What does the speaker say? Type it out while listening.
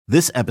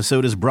This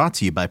episode is brought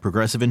to you by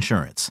Progressive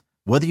Insurance.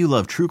 Whether you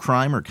love true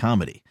crime or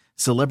comedy,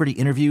 celebrity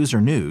interviews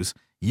or news,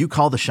 you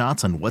call the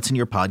shots on what's in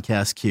your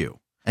podcast queue.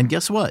 And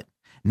guess what?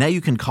 Now you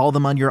can call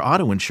them on your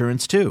auto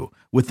insurance too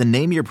with the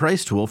Name Your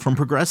Price tool from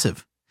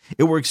Progressive.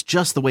 It works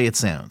just the way it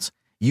sounds.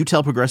 You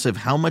tell Progressive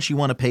how much you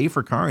want to pay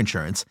for car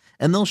insurance,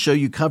 and they'll show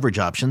you coverage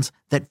options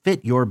that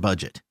fit your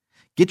budget.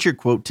 Get your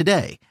quote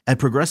today at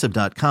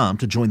Progressive.com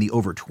to join the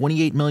over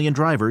 28 million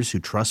drivers who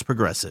trust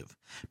Progressive.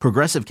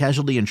 Progressive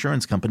Casualty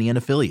Insurance Company and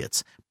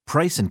Affiliates.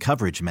 Price and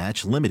coverage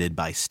match limited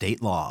by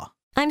state law.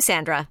 I'm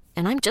Sandra,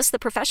 and I'm just the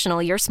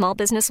professional your small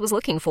business was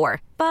looking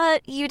for.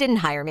 But you didn't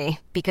hire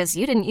me because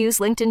you didn't use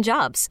LinkedIn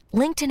Jobs.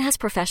 LinkedIn has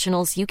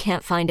professionals you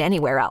can't find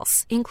anywhere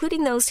else,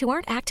 including those who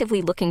aren't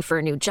actively looking for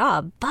a new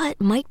job, but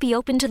might be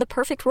open to the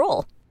perfect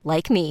role,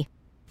 like me.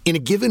 In a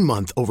given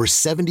month, over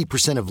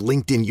 70% of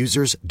LinkedIn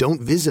users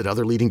don't visit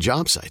other leading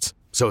job sites.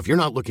 So if you're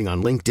not looking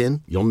on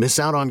LinkedIn, you'll miss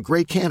out on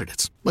great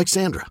candidates like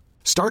Sandra.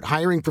 Start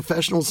hiring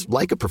professionals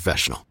like a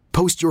professional.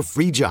 Post your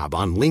free job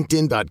on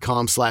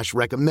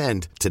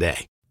linkedin.com/recommend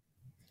today.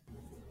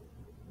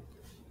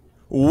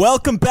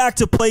 Welcome back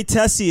to Play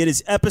Tessie. It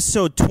is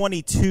episode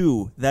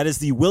 22. That is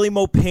the Willie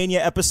Mo Pena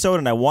episode,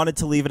 and I wanted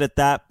to leave it at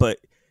that, but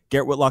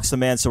Garrett Whitlock's the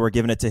man, so we're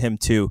giving it to him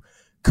too.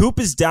 Coop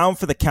is down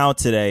for the count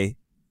today.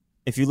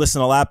 If you listen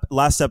to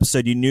last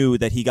episode, you knew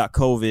that he got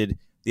COVID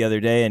the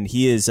other day, and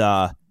he is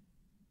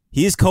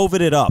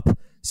COVIDed up.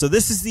 So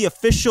this is the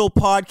official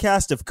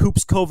podcast of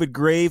Coop's COVID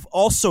Grave,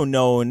 also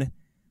known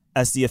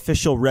as the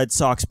official Red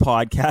Sox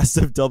podcast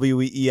of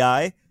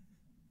WEEI.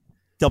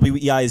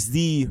 WEEI is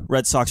the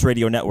Red Sox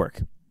radio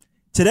network.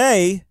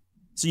 Today,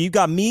 so you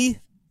got me,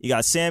 you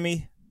got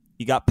Sammy,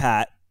 you got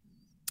Pat.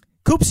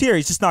 Coop's here.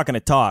 He's just not going to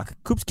talk.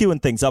 Coop's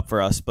queuing things up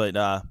for us, but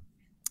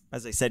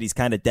as I said, he's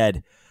kind of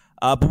dead.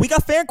 But we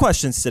got fan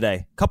questions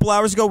today. A couple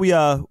hours ago, we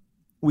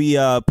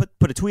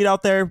put a tweet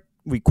out there.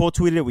 We quote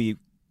tweeted it. We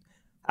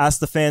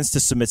asked the fans to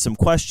submit some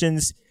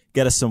questions,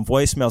 get us some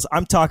voicemails.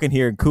 I'm talking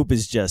here, and Coop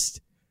is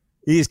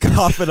he's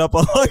coughing up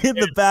along in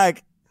the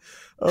back.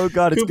 Oh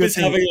God, it's Coop good. Is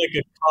having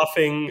like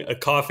a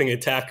coughing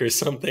attack or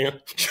something. I'm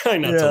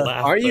trying not to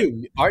laugh. Are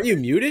you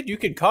muted? You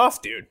can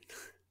cough, dude.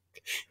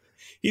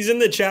 He's in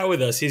the chat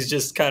with us. He's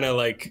just kind of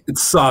like, it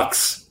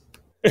sucks.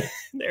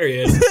 There he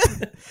is.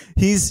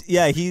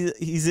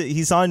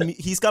 He's on.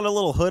 He's got a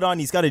little hood on.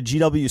 He's got a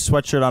GW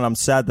sweatshirt on. I'm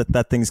sad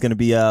that thing's going to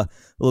be a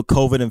little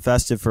COVID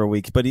infested for a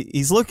week. But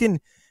he's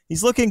looking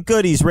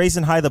good. He's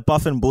raising high the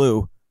buff and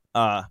blue.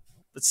 But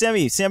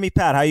Sammy,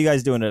 Pat, how you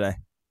guys doing today?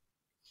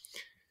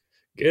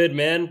 Good,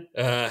 man.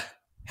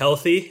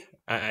 Healthy.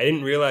 I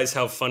didn't realize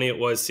how funny it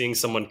was seeing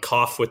someone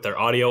cough with their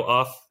audio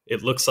off.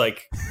 It looks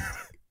like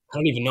I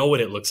don't even know what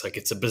it looks like.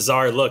 It's a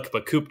bizarre look,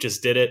 but Coop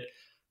just did it.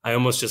 I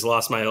almost just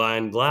lost my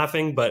line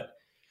laughing, but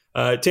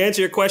to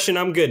answer your question,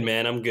 I'm good,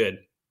 man. I'm good.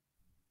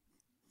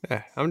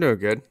 Yeah, I'm doing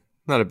good.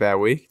 Not a bad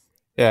week.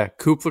 Yeah,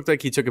 Coop looked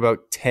like he took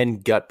about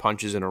 10 gut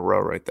punches in a row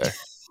right there.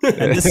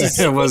 And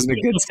it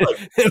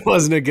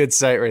wasn't a good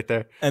sight right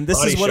there. And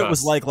this is what it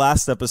was like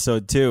last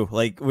episode too.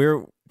 Like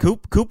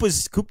Coop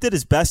did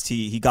his best.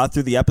 He got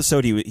through the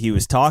episode. He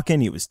was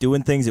talking. He was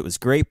doing things. It was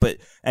great. But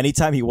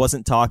anytime he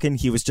wasn't talking,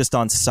 he was just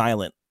on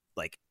silent,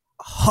 like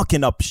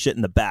hucking up shit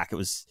in the back. It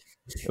was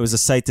a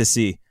sight to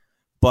see.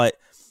 But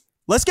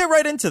let's get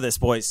right into this,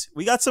 boys.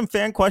 We got some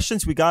fan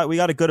questions. We got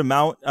a good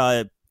amount.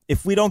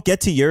 If we don't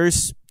get to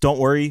yours, don't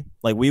worry.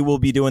 Like, we will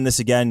be doing this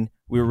again.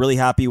 We were really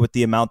happy with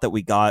the amount that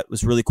we got. It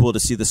was really cool to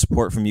see the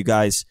support from you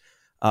guys.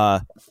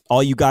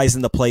 All you guys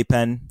in the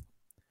playpen,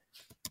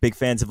 big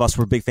fans of us.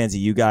 We're big fans of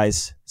you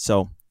guys.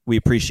 So we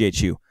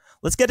appreciate you.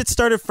 Let's get it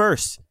started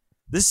first.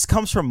 This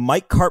comes from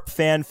Mike Carp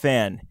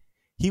fan.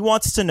 He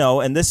wants to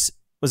know, and this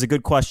was a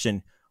good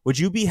question, would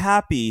you be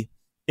happy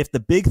if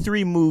the big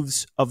three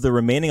moves of the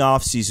remaining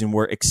offseason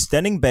were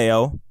extending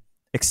Bayo,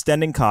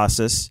 extending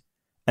Casas,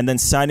 and then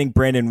signing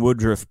Brandon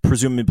Woodruff,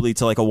 presumably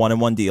to like a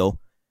 1-and-1 deal?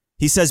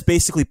 He says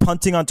basically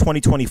punting on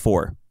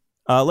 2024.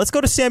 Let's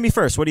go to Sammy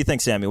first. What do you think,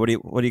 Sammy? What do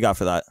you got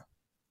for that?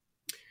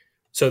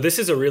 So this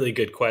is a really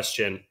good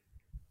question.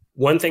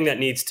 One thing that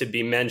needs to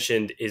be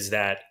mentioned is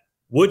that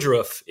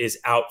Woodruff is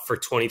out for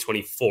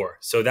 2024.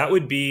 So that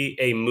would be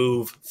a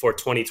move for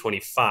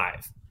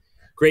 2025.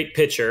 Great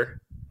pitcher.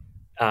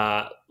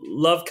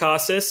 Love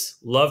Casas,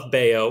 love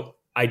Bayo.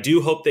 I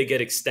do hope they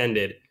get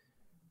extended.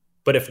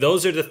 But if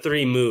those are the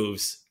three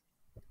moves,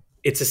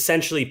 it's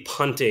essentially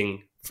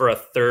punting for a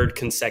third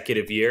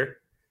consecutive year.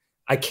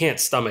 I can't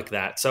stomach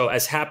that. So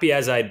as happy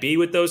as I'd be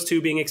with those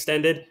two being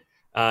extended,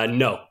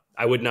 no,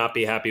 I would not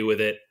be happy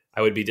with it.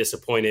 I would be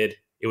disappointed.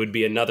 It would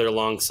be another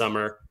long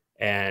summer.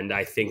 And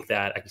I think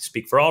that I can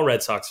speak for all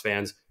Red Sox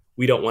fans.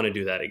 We don't want to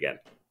do that again.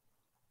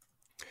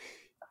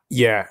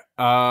 Yeah.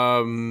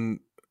 I'm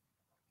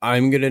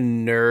going to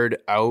nerd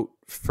out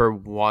for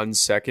 1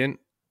 second.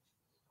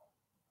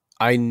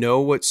 I know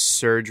what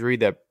surgery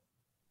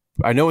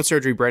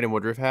Brandon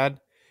Woodruff had.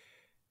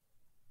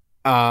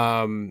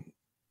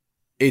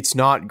 It's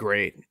not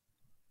great.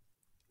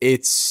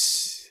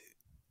 It's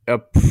a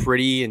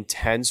pretty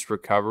intense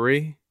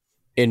recovery,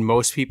 and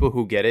most people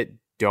who get it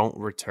don't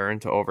return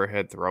to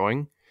overhead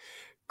throwing.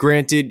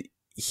 Granted,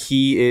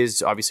 he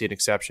is obviously an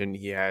exception.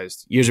 He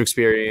has years of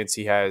experience.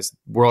 He has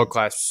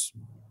world-class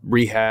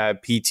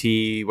rehab,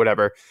 PT,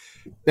 whatever.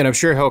 And I'm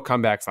sure he'll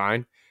come back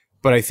fine.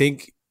 But I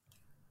think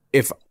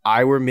if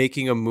I were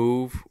making a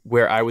move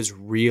where I was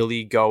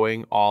really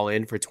going all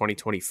in for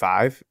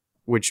 2025,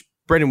 which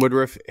Brandon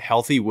Woodruff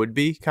healthy would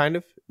be kind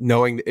of,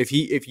 knowing that if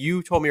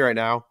you told me right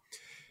now,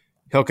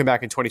 he'll come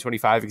back in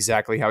 2025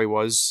 exactly how he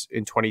was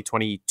in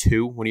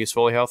 2022 when he was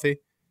fully healthy,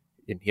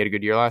 and he had a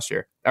good year last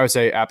year, I would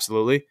say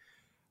absolutely.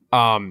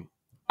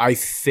 I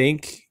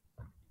think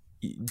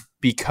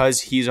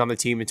because he's on the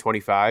team in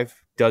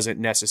 25 doesn't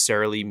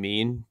necessarily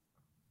mean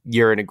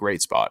you're in a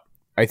great spot.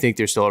 I think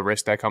there's still a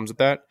risk that comes with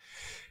that.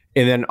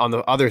 And then on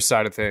the other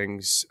side of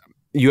things,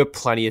 you have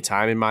plenty of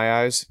time in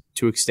my eyes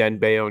to extend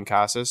Bayo and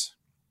Casas.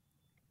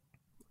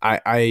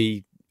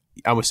 I'm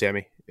with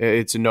Sammy.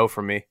 It's a no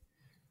from me.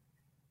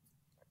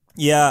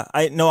 Yeah,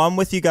 I'm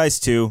with you guys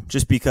too.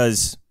 Just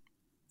because,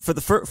 for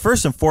the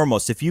first and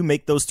foremost, if you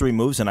make those three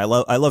moves, and I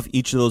love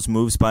each of those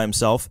moves by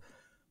himself,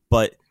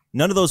 but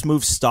none of those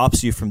moves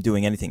stops you from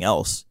doing anything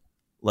else.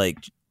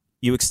 Like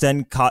you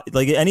extend,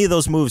 like any of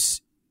those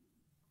moves,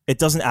 it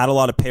doesn't add a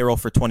lot of payroll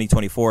for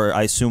 2024.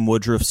 I assume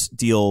Woodruff's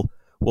deal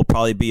will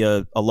probably be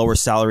a lower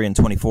salary in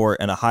 24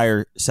 and a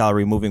higher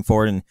salary moving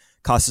forward, and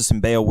Casas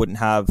and Bayo wouldn't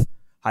have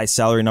high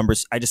salary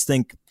numbers. I just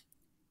think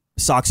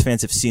Sox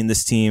fans have seen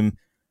this team,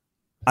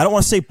 I don't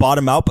want to say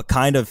bottom out, but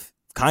kind of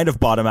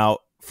bottom out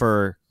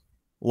for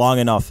long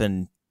enough,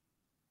 and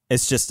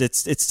it's just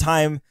it's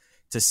time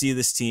to see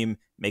this team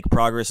make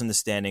progress in the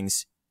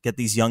standings, get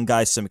these young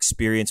guys some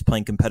experience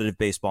playing competitive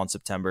baseball in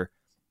September.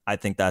 I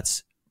think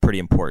that's pretty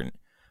important.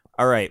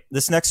 All right,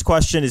 this next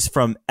question is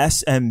from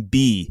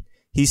SMB.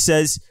 He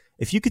says,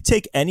 if you could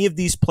take any of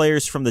these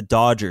players from the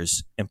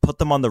Dodgers and put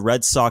them on the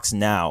Red Sox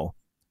now,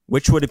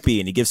 which would it be?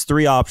 And he gives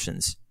three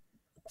options.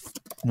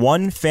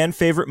 1, fan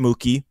favorite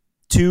Mookie.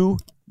 2,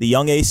 the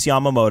young ace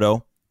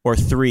Yamamoto. Or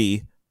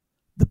 3,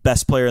 the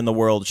best player in the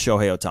world,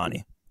 Shohei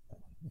Ohtani.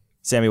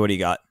 Sammy, what do you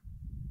got?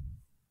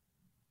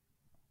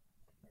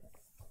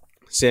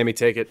 Sammy,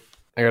 take it.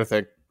 I got to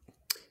think.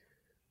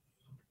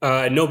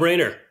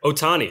 No-brainer.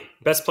 Ohtani,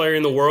 best player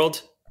in the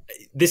world.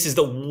 This is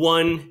the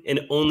one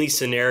and only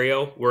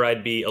scenario where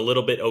I'd be a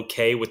little bit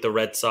okay with the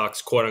Red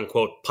Sox,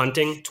 quote-unquote,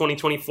 punting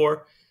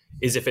 2024,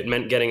 is if it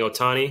meant getting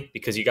Ohtani,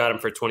 because you got him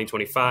for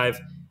 2025,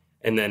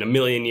 and then a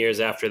million years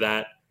after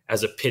that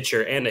as a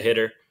pitcher and a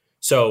hitter.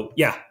 So,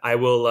 yeah, I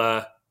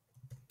will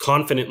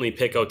confidently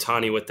pick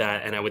Ohtani with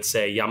that, and I would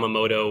say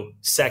Yamamoto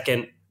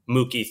second,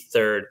 Mookie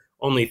third,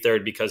 only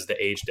third because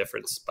the age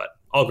difference, but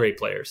all great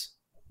players.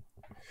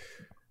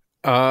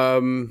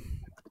 I'm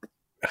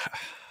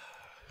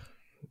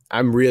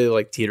really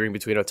like teetering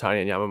between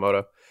Ohtani and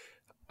Yamamoto.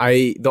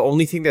 The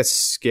only thing that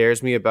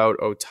scares me about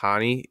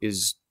Ohtani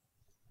is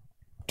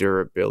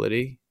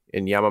durability,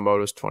 and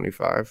Yamamoto's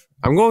 25.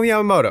 I'm going with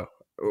Yamamoto.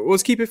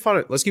 Let's keep it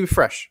fun. Let's keep it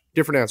fresh.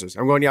 Different answers.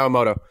 I'm going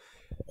Yamamoto.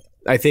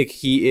 I think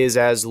he is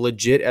as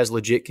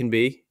legit can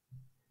be.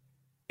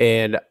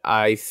 And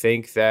I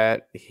think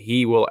that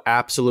he will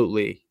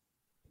absolutely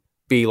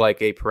be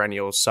like a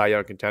perennial Cy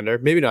Young contender.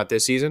 Maybe not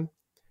this season,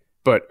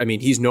 but I mean,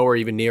 he's nowhere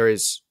even near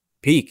his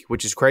peak,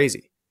 which is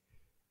crazy.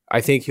 I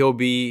think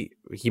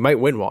he might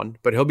win one,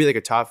 but he'll be like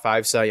a top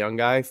 5 Cy Young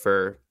guy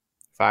for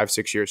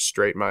 5-6 years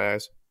straight in my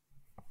eyes.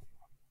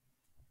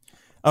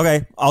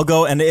 Okay, I'll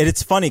go. And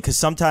it's funny because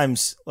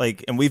sometimes,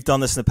 like, and we've done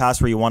this in the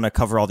past where you want to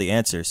cover all the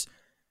answers,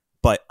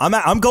 but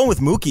I'm going with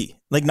Mookie.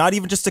 Like, not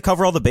even just to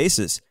cover all the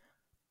bases.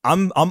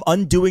 I'm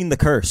undoing the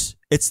curse.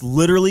 It's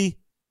literally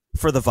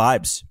for the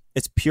vibes.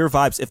 It's pure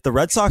vibes. If the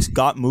Red Sox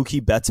got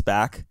Mookie Betts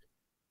back,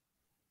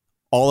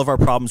 all of our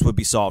problems would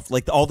be solved.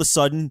 Like, all of a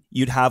sudden,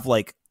 you'd have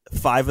like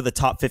 5 of the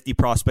top 50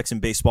 prospects in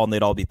baseball, and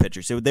they'd all be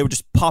pitchers. They would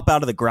just pop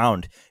out of the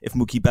ground if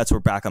Mookie Betts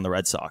were back on the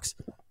Red Sox.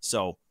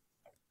 So,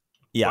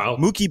 yeah, wow.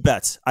 Mookie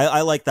Betts.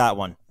 I like that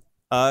one.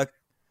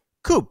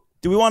 Coop,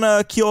 do we want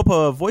to queue up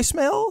a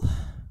voicemail?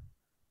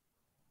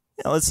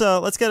 Yeah, let's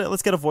get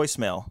a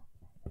voicemail.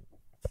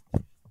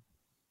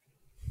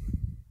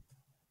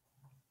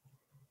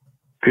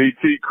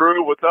 PT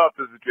crew, what's up?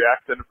 This is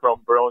Jackson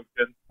from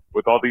Burlington.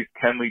 With all these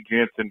Kenley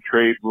Jansen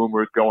trade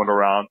rumors going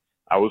around,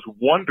 I was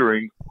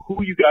wondering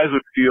who you guys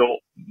would feel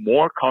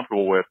more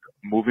comfortable with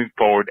moving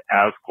forward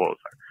as closer,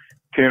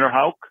 Tanner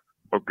Houck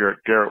or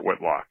Garrett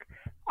Whitlock.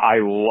 I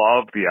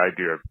love the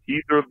idea of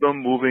either of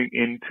them moving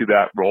into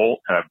that role,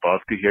 and I'd love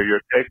to hear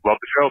your take. Love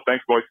the show.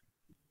 Thanks, boys.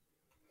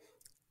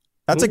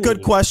 That's a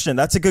good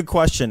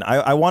question.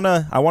 I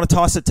wanna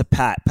toss it to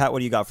Pat. Pat, what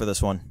do you got for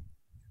this one?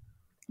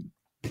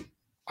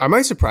 I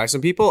might surprise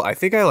some people. I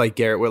think I like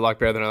Garrett Whitlock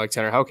better than I like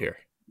Tanner Houck here.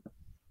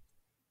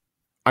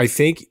 I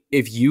think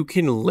if you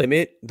can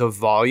limit the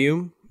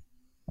volume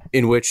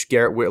in which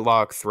Garrett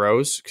Whitlock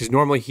throws, because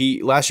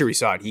normally last year we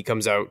saw it, he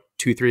comes out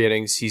 2-3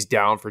 innings, he's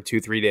down for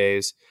 2-3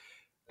 days.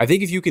 I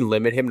think if you can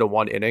limit him to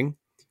 1 inning,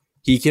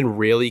 he can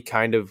really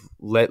kind of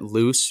let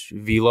loose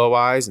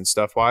velo-wise and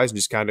stuff-wise and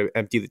just kind of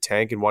empty the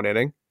tank in 1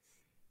 inning.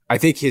 I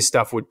think his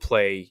stuff would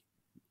play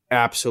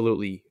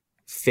absolutely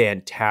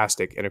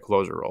fantastic in a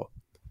closer role.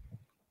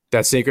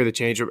 That sinker, the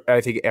change,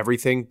 I think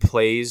everything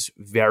plays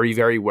very,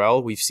 very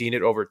well. We've seen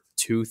it over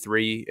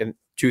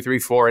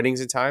 4 innings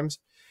at times.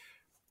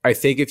 I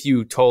think if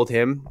you told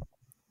him,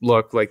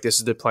 look, like this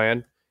is the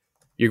plan,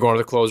 you're going to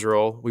the closer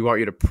role. We want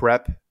you to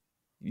prep,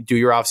 do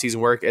your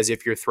off-season work as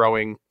if you're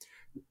throwing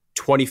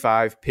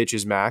 25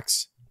 pitches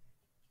max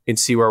and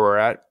see where we're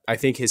at. I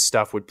think his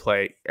stuff would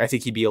play. I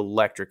think he'd be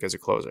electric as a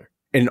closer.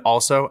 And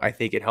also, I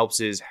think it helps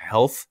his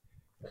health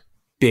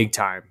big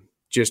time.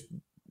 Just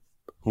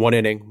one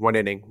inning.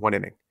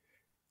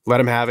 Let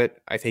him have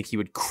it. I think he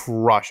would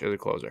crush as a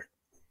closer.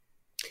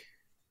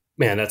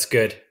 Man, that's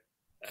good.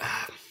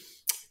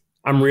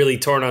 I'm really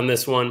torn on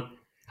this one.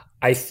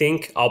 I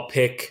think I'll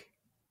pick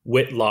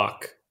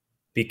Whitlock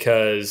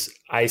because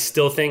I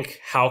still think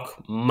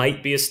Houck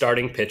might be a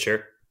starting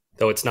pitcher,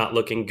 though it's not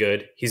looking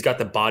good. He's got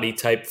the body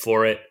type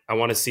for it. I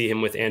want to see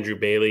him with Andrew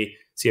Bailey,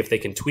 see if they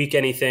can tweak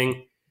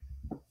anything.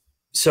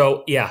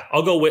 So, yeah,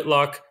 I'll go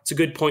Whitlock. It's a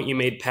good point you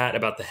made, Pat,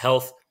 about the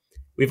health.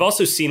 We've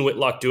also seen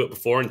Whitlock do it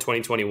before in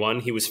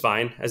 2021. He was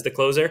fine as the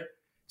closer.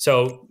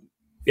 So,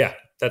 yeah,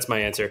 that's my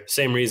answer.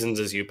 Same reasons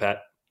as you,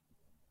 Pat.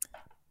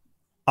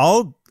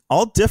 I'll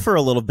differ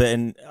a little bit,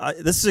 and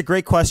this is a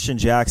great question,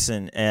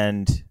 Jackson,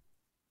 and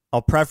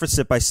I'll preface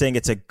it by saying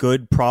it's a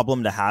good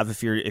problem to have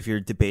if you're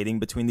debating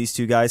between these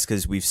two guys,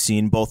 because we've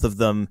seen both of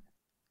them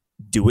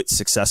do it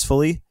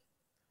successfully.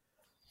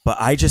 But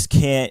I just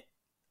can't,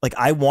 like,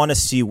 I want to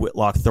see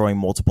Whitlock throwing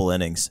multiple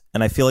innings,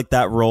 and I feel like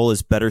that role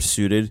is better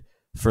suited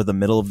for the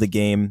middle of the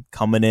game,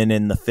 coming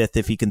in the fifth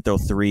if he can throw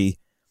 3.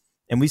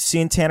 And we've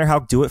seen Tanner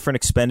Houck do it for an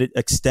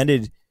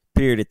extended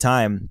period of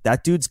time.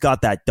 That dude's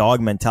got that dog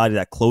mentality,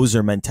 that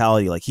closer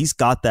mentality. Like, he's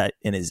got that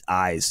in his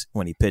eyes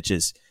when he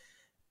pitches.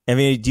 I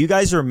mean, do you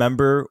guys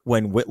remember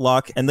when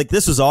Whitlock, and like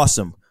this was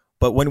awesome,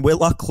 but when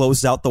Whitlock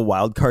closed out the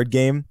wild card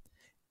game,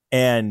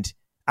 and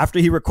after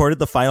he recorded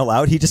the final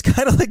out, he just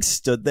kind of like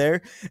stood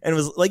there and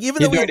was like,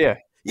 even though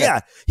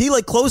he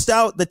like closed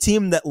out the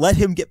team that let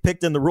him get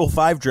picked in the Rule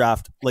 5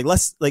 draft, like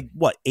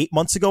 8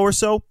 months ago or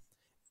so.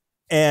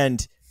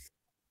 And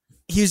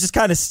he was just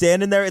kind of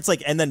standing there. It's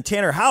like, and then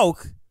Tanner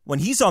Houck, when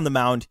he's on the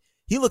mound,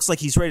 he looks like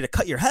he's ready to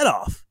cut your head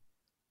off.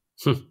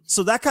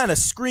 So that kind of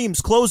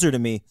screams closer to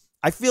me.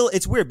 I feel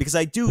it's weird because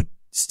I do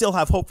still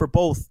have hope for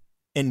both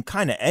in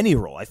kind of any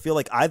role. I feel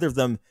like either of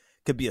them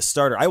could be a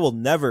starter. I will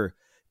never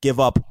give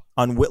up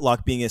on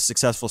Whitlock being a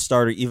successful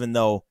starter, even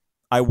though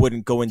I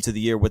wouldn't go into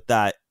the year with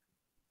that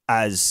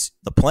as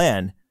the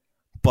plan.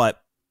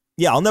 But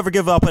yeah, I'll never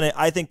give up on it.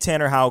 I think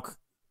Tanner Houck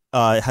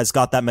has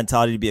got that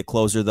mentality to be a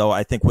closer, though.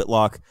 I think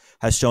Whitlock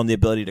has shown the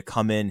ability to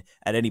come in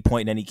at any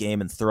point in any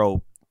game and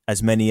throw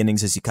as many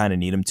innings as you kind of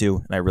need him to,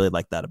 and I really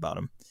like that about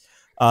him.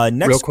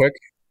 Next,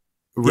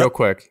 real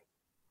quick.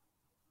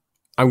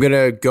 I'm going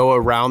to go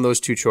around those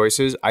two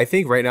choices. I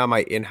think right now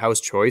my in-house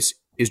choice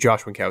is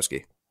Josh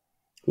Winkowski.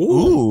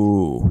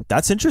 Ooh,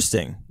 that's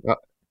interesting.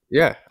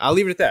 Yeah, I'll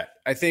leave it at that.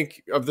 I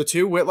think of the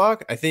two,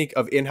 Whitlock, I think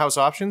of in-house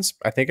options,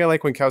 I think I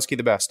like Winkowski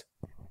the best.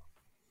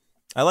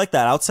 I like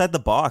that outside the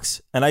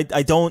box, and I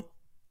don't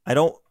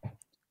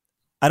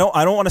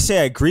want to say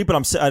I agree, but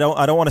I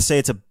don't want to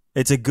say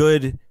it's a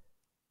good,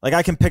 like,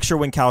 I can picture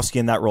Winkowski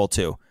in that role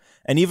too.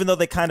 And even though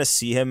they kind of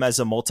see him as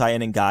a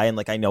multi-inning guy, and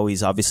like I know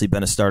he's obviously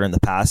been a starter in the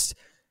past,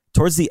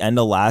 towards the end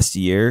of last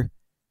year,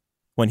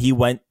 when he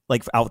went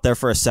like out there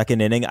for a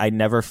second inning, I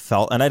never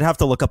felt, and I'd have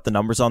to look up the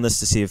numbers on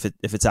this to see if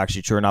it's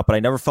actually true or not, but I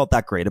never felt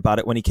that great about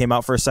it when he came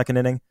out for a second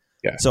inning.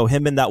 Yeah. So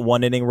him in that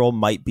 1 inning role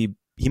might be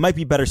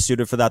better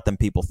suited for that than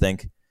people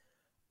think.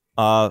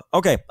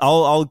 Okay,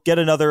 I'll get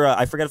another.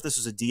 I forget if this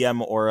was a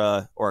DM or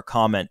a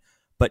comment,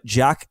 but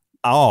Jack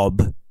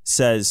Alb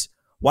says,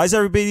 Why is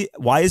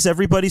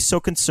everybody so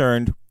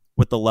concerned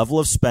with the level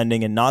of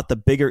spending and not the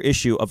bigger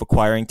issue of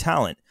acquiring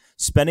talent?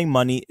 Spending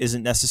money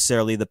isn't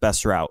necessarily the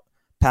best route.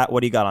 Pat, what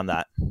do you got on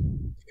that?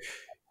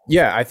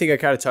 Yeah, I think I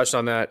kind of touched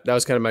on that. That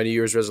was kind of my New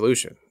Year's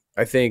resolution.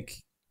 I think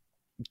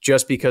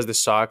just because the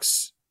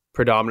Sox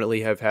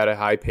predominantly have had a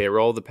high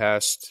payroll the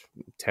past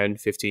 10,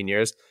 15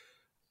 years,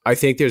 I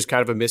think there's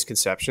kind of a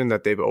misconception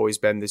that they've always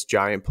been this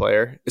giant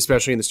player,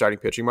 especially in the starting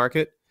pitching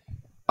market.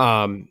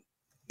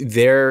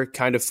 Their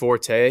kind of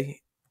forte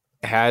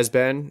has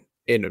been,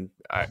 and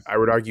I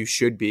would argue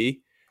should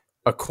be,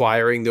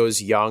 acquiring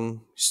those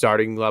young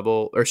starting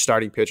level or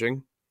starting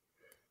pitching.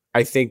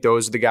 I think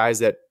those are the guys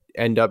that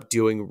end up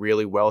doing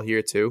really well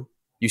here too.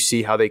 You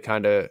see how they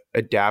kind of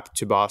adapt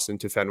to Boston,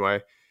 to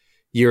Fenway.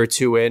 Year or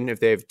two in, if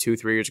they have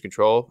 2-3 years of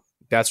control,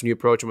 that's when you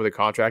approach them with a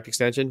contract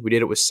extension. We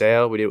did it with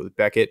Sale. We did it with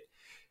Beckett.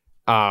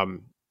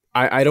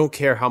 I don't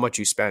care how much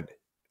you spend.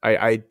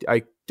 I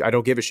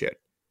don't give a shit.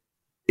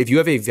 If you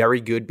have a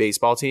very good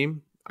baseball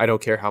team, I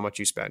don't care how much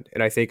you spend.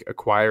 And I think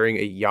acquiring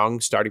a young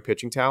starting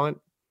pitching talent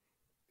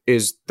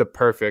is the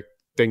perfect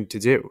thing to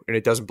do. And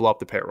it doesn't blow up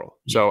the payroll.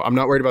 So I'm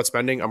not worried about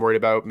spending. I'm worried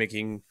about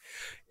making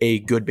a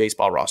good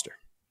baseball roster.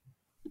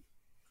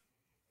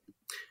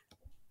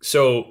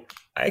 So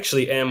I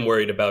actually am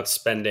worried about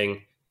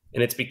spending.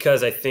 And it's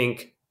because I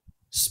think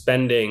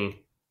spending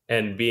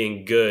and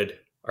being good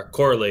are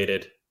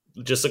correlated.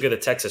 Just look at the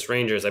Texas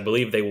Rangers. I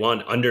believe they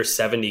won under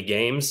 70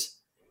 games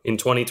in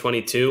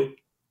 2022,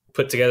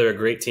 put together a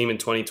great team in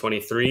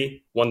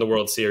 2023, won the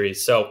World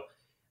Series. So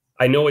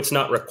I know it's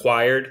not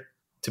required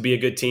to be a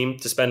good team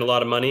to spend a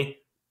lot of money,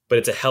 but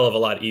it's a hell of a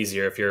lot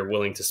easier if you're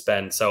willing to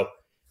spend. So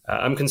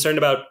I'm concerned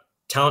about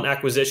talent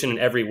acquisition in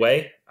every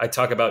way. I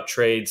talk about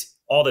trades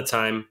all the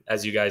time,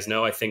 as you guys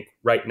know. I think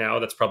right now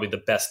that's probably the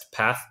best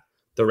path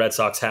the Red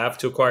Sox have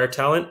to acquire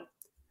talent,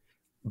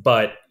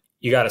 but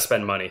you got to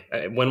spend money.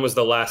 When was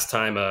the last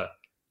time a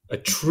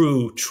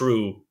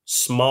true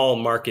small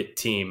market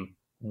team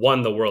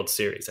won the World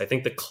Series? I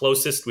think the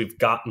closest we've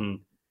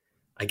gotten,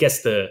 I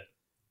guess the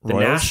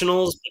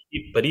Nationals,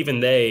 but even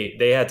they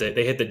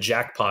hit the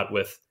jackpot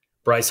with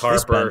Bryce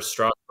Harper,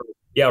 Strasburg.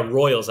 Yeah,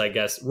 Royals, I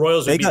guess.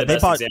 Royals would be the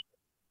best example.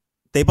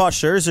 They bought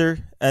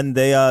Scherzer and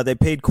they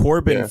paid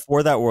Corbin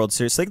for that World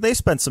Series. Like they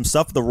spent some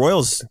stuff. The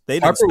Royals, they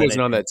didn't Harper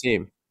wasn't on that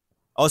team.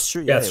 Oh, it's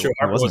true. Yeah, it's true.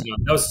 Harper wasn't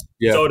on. That was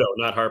Soto,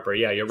 not Harper.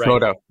 Yeah, you're right.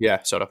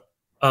 Soto.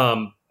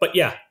 But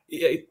yeah,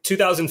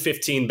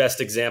 2015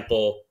 best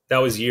example. That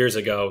was years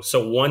ago.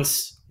 So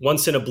once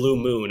in a blue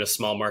moon, a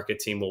small market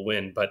team will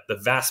win. But the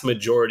vast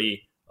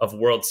majority of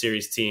World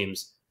Series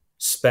teams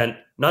spent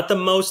not the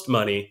most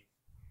money,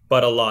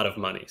 but a lot of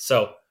money.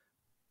 So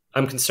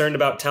I'm concerned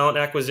about talent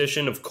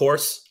acquisition. Of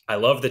course, I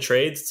love the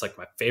trades. It's like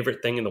my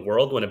favorite thing in the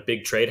world when a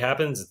big trade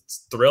happens.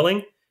 It's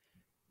thrilling,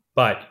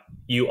 but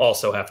you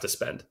also have to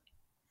spend.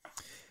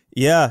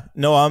 Yeah,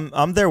 no,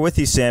 I'm there with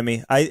you,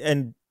 Sammy.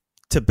 And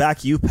to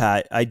back you,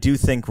 Pat, I do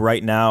think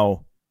right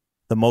now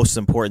the most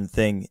important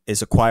thing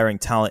is acquiring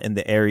talent in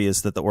the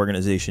areas that the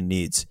organization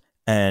needs.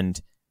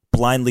 And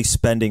blindly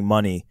spending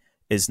money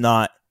is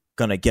not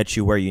going to get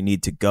you where you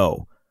need to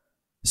go.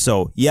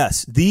 So,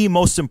 yes, the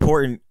most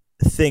important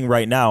thing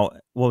right now,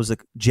 what was it?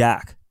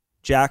 Jack,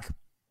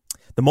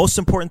 the most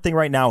important thing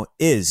right now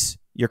is,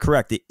 you're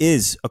correct, it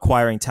is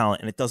acquiring talent,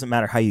 and it doesn't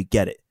matter how you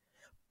get it.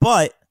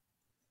 But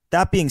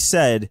that being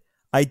said,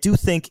 I do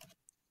think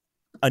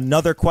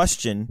another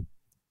question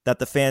that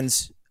the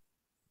fans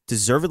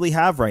deservedly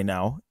have right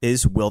now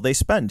is, will they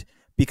spend?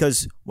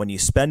 Because when you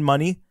spend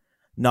money,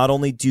 not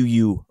only do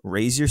you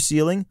raise your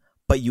ceiling,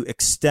 but you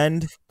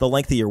extend the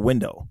length of your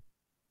window.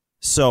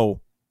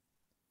 So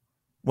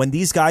when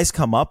these guys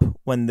come up,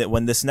 when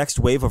this next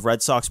wave of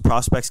Red Sox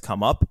prospects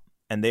come up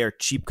and they are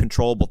cheap,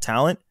 controllable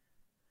talent,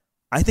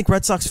 I think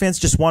Red Sox fans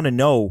just want to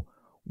know,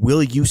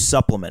 will you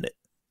supplement it?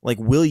 Like,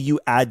 will you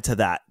add to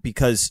that?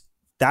 Because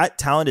that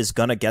talent is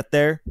going to get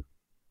there.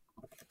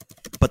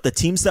 But the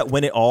teams that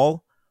win it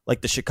all,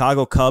 like the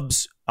Chicago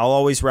Cubs, I'll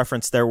always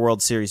reference their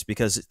World Series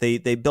because they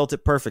built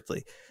it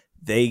perfectly.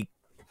 They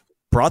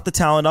brought the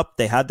talent up.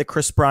 They had the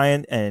Chris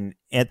Bryant and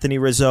Anthony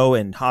Rizzo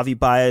and Javi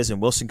Baez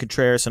and Wilson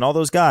Contreras and all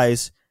those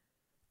guys.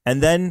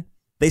 And then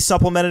they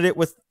supplemented it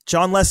with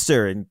John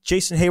Lester, and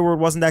Jason Hayward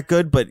wasn't that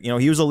good, but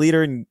he was a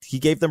leader and he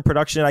gave them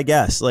production, I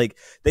guess. Like,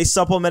 they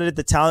supplemented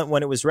the talent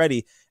when it was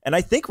ready. And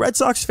I think Red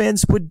Sox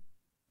fans would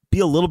be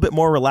a little bit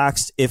more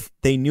relaxed if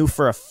they knew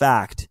for a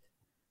fact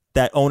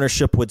that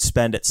ownership would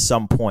spend at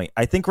some point.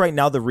 I think right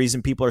now the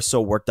reason people are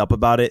so worked up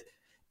about it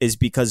is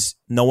because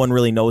no one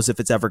really knows if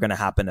it's ever going to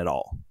happen at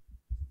all.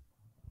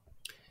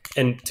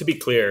 And to be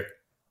clear,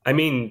 I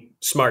mean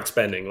smart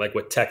spending, like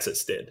what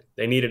Texas did.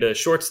 They needed a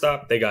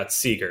shortstop, they got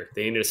Seager.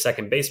 They needed a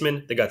second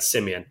baseman, they got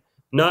Semien.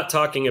 Not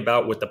talking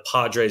about what the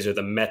Padres or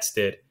the Mets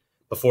did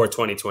before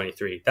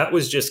 2023. That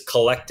was just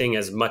collecting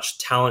as much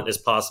talent as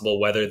possible,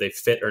 whether they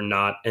fit or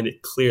not, and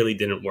it clearly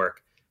didn't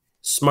work.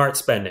 Smart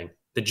spending.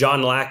 The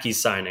John Lackey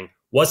signing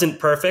wasn't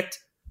perfect,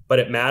 but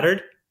it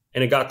mattered,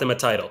 and it got them a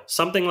title.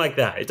 Something like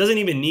that. It doesn't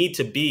even need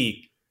to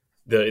be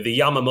the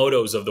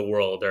Yamamotos of the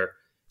world or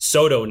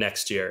Soto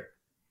next year.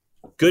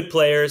 Good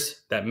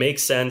players that make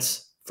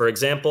sense. For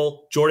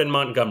example, Jordan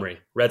Montgomery.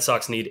 Red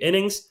Sox need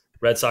innings.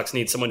 Red Sox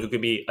need someone who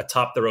could be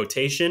atop the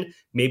rotation.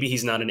 Maybe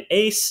he's not an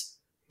ace,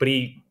 but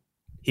he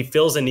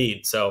fills a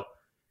need. So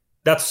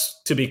that's,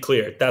 to be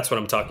clear, that's what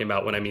I'm talking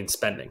about when I mean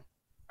spending.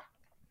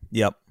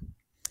 Yep.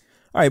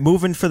 All right,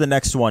 moving for the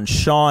next one.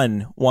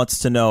 Sean wants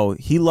to know,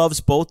 he loves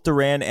both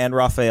Duran and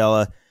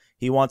Rafaela.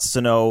 He wants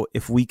to know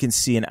if we can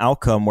see an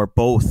outcome where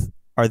both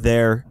are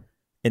there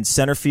in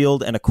center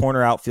field and a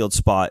corner outfield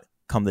spot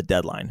come the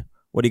deadline.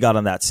 What do you got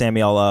on that?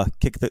 Sammy, I'll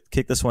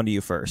kick this one to you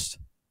first.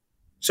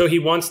 So he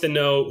wants to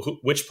know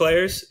which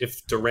players,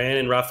 if Duran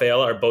and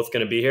Rafaela are both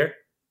going to be here?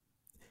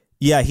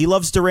 Yeah, he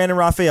loves Duran and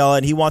Rafaela,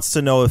 and he wants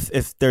to know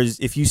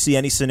if you see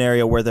any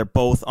scenario where they're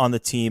both on the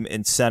team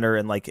in center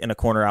and like in a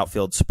corner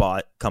outfield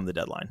spot come the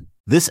deadline.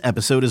 This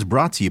episode is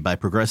brought to you by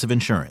Progressive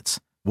Insurance.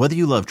 Whether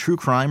you love true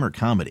crime or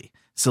comedy,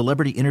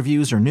 celebrity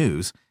interviews or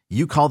news,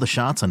 you call the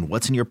shots on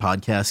what's in your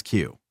podcast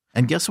queue.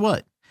 And guess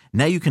what?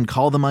 Now you can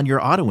call them on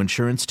your auto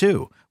insurance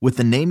too with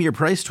the Name Your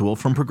Price tool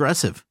from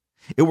Progressive.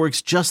 It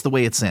works just the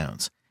way it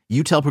sounds.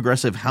 You tell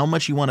Progressive how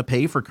much you want to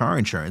pay for car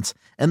insurance,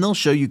 and they'll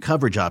show you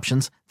coverage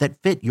options that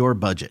fit your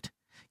budget.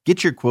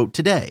 Get your quote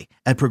today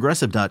at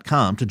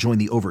Progressive.com to join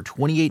the over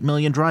 28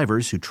 million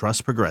drivers who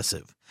trust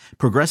Progressive.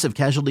 Progressive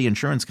Casualty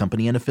Insurance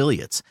Company and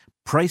Affiliates.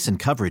 Price and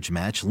coverage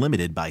match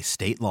limited by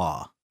state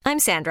law. I'm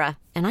Sandra,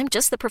 and I'm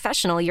just the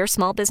professional your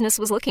small business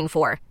was looking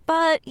for.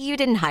 But you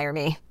didn't hire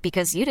me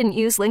because you didn't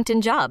use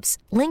LinkedIn Jobs.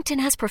 LinkedIn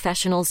has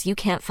professionals you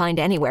can't find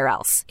anywhere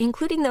else,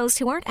 including those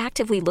who aren't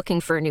actively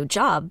looking for a new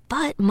job,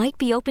 but might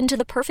be open to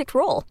the perfect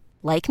role,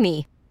 like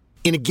me.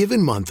 In a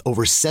given month,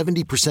 over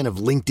 70% of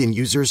LinkedIn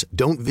users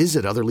don't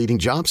visit other leading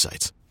job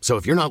sites. So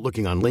if you're not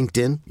looking on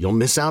LinkedIn, you'll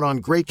miss out on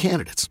great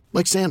candidates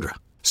like Sandra.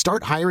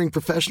 Start hiring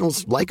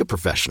professionals like a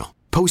professional.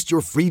 Post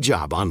your free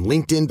job on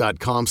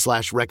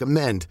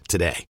linkedin.com/recommend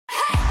today.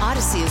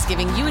 Odyssey is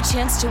giving you a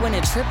chance to win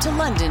a trip to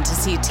London to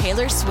see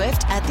Taylor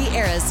Swift at the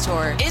Eras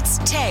Tour. It's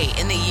Tay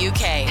in the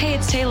UK. Hey,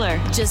 it's Taylor.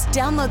 Just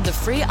download the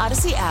free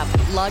Odyssey app,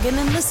 log in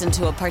and listen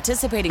to a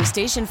participating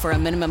station for a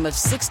minimum of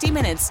 60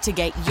 minutes to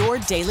get your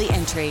daily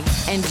entry.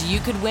 And you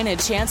could win a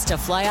chance to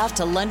fly off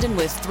to London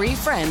with 3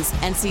 friends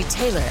and see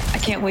Taylor. I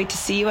can't wait to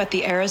see you at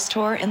the Eras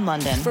Tour in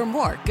London. For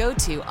more, go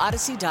to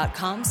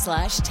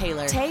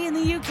odyssey.com/Taylor. Tay in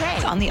the UK.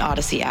 It's on the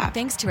Odyssey app.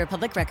 Thanks to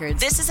Republic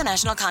Records. This is a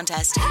national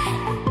contest.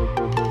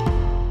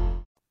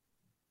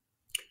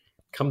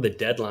 Come the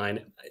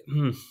deadline,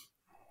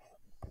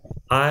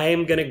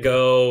 I'm going to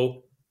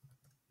go,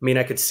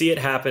 I could see it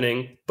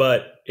happening,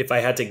 but if I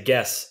had to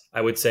guess,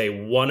 I would say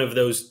one of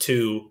those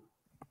two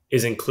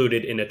is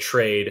included in a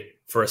trade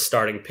for a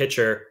starting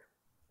pitcher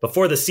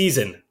before the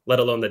season, let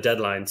alone the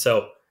deadline.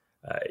 So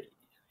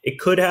it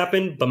could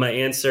happen, but my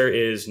answer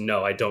is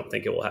no, I don't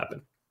think it will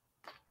happen.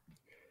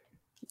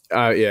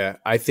 Yeah,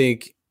 I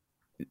think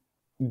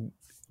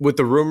with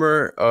the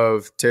rumor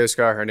of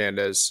Teoscar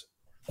Hernandez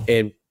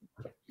and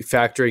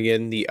factoring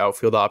in the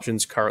outfield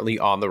options currently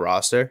on the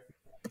roster,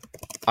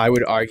 I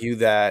would argue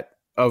that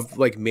of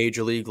like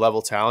major league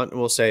level talent, and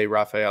we'll say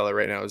Rafaela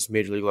right now is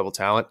major league level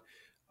talent.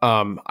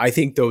 I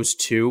think those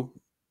two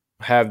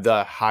have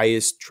the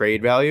highest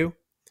trade value.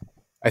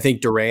 I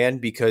think Duran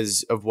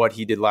because of what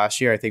he did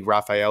last year. I think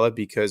Rafaela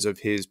because of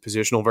his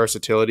positional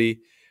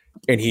versatility,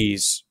 and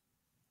he's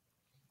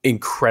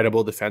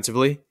incredible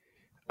defensively.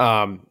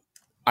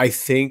 I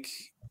think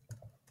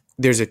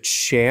there's a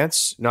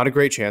chance, not a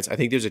great chance. I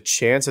think there's a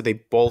chance that they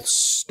both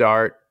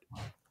start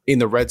in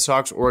the Red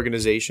Sox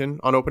organization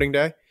on opening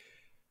day.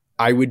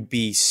 I would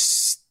be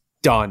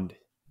stunned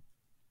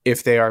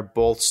if they are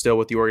both still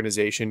with the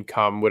organization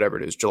come whatever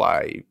it is,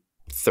 July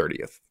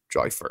 30th,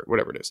 July 1st,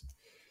 whatever it is.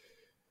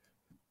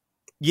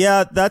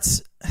 Yeah,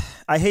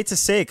 I hate to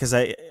say it because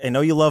I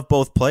know you love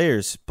both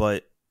players,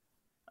 but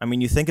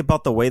you think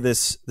about the way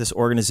this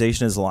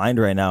organization is aligned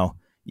right now.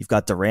 You've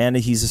got Duran,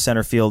 he's a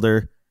center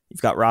fielder.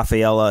 You've got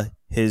Rafaela.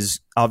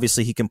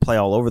 Obviously he can play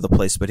all over the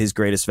place, but his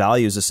greatest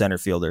value is a center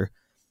fielder.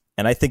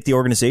 And I think the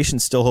organization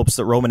still hopes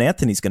that Roman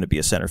Anthony's going to be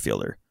a center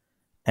fielder.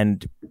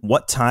 And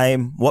what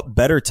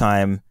better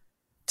time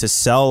to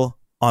sell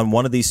on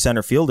one of these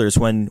center fielders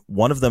when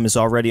one of them is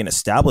already an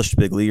established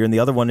big leaguer and the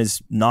other one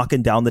is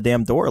knocking down the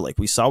damn door. Like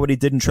we saw what he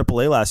did in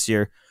AAA last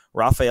year.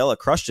 Rafaela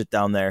crushed it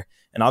down there.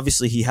 And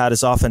obviously he had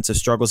his offensive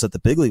struggles at the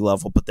big league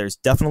level, but there's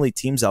definitely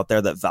teams out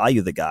there that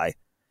value the guy.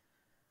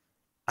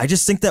 I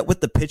just think that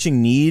with the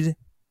pitching need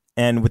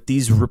and with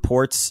these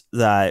reports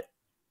that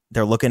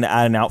they're looking to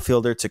add an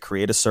outfielder to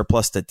create a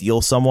surplus to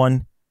deal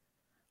someone,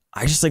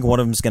 I just think one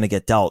of them is going to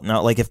get dealt.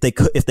 Now, like if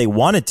they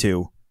wanted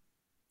to,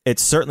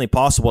 it's certainly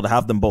possible to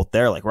have them both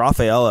there. Like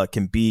Rafaela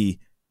can be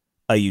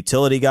a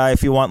utility guy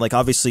if you want. Like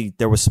obviously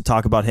there was some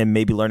talk about him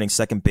maybe learning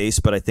second base,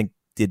 but I think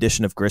the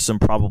addition of Grissom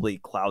probably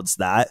clouds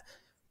that.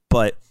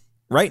 But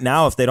right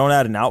now, if they don't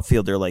add an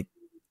outfielder, like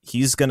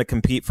he's going to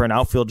compete for an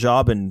outfield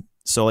job. And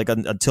so like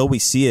until we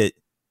see it,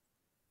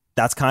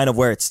 that's kind of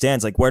where it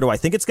stands. Like, where do I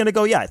think it's going to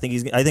go? Yeah, I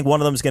think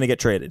one of them is going to get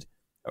traded,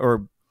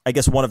 or I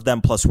guess one of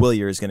them plus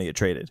Willier is going to get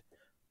traded.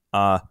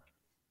 But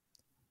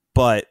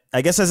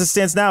I guess as it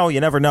stands now, you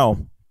never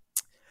know.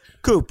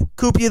 Coop,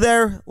 you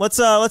there?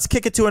 Let's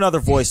kick it to another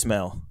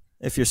voicemail.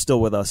 If you're still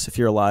with us, if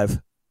you're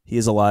alive, he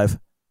is alive.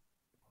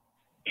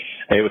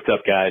 Hey, what's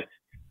up, guys?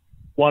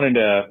 Wanted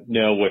to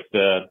know with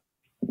the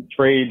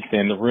trades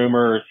and the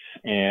rumors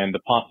and the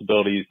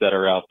possibilities that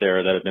are out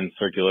there that have been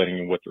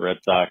circulating with the Red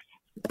Sox,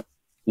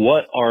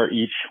 what are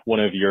each one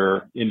of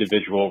your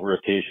individual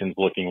rotations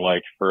looking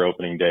like for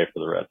opening day for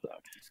the Red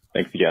Sox?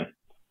 Thanks again.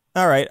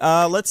 All right,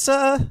 let's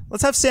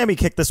have Sammy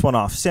kick this one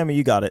off. Sammy,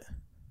 you got it.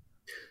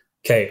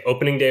 Okay,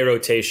 opening day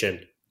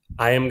rotation.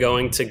 I am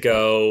going to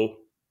go.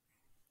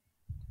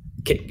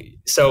 Okay,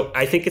 so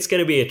I think it's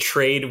going to be a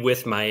trade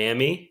with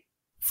Miami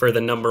for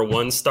the number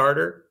one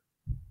starter.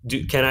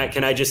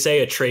 Can I just say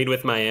a trade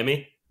with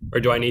Miami,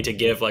 or do I need to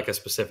give like a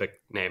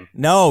specific name?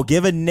 No,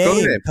 give a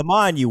name. Come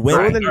on, you win.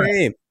 Throw the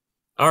name.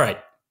 All right.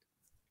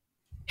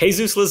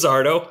 Jesus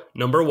Luzardo,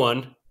 number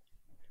one.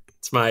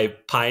 It's my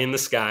pie in the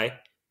sky.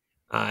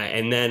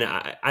 And then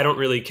I don't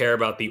really care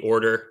about the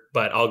order,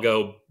 but I'll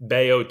go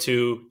Bayo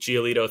 2,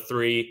 Giolito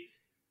 3,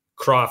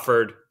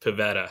 Crawford,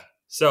 Pivetta.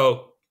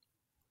 So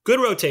good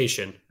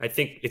rotation. I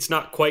think it's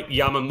not quite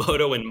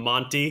Yamamoto and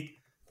Monty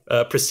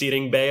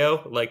preceding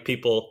Bayo like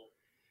people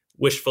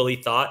wishfully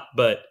thought,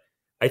 but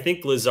I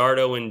think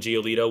Luzardo and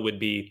Giolito would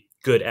be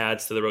good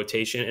adds to the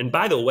rotation. And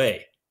by the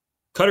way,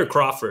 Cutter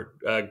Crawford,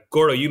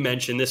 Gordo, you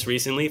mentioned this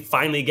recently,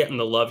 finally getting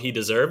the love he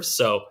deserves.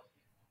 So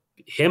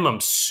him,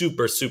 I'm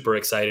super, super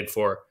excited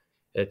for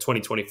the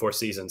 2024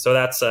 season. So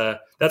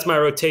that's my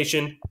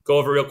rotation. Go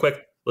over real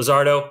quick.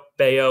 Luzardo,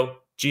 Bayo,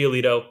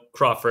 Giolito,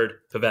 Crawford,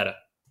 Pivetta.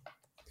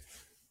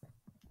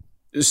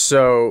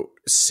 So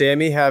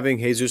Sammy having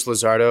Jesus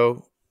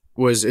Luzardo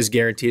was as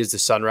guaranteed as the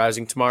sun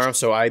rising tomorrow.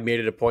 So I made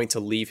it a point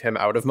to leave him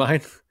out of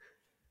mine.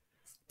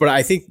 But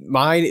I think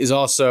mine is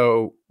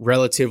also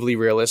relatively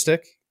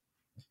realistic.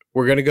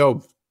 We're going to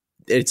go,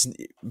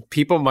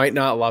 people might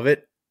not love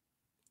it,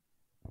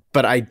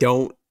 but I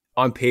don't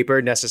on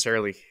paper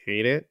necessarily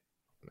hate it.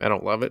 I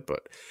don't love it,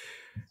 but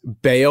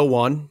Bayo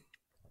 1,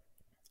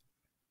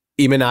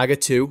 Imanaga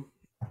 2,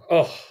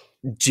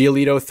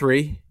 Giolito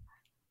 3,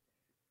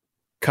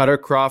 Cutter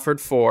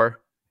Crawford 4,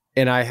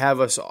 and I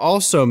have us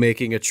also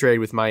making a trade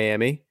with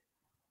Miami,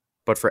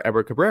 but for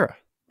Edward Cabrera.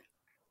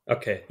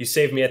 Okay, you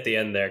saved me at the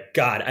end there.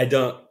 God,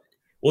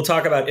 we'll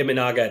talk about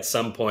Imanaga at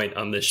some point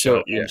on this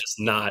show.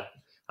 So,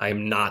 I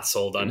am not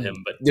sold on him.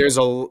 But there's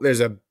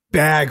a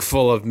bag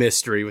full of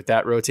mystery with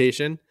that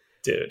rotation.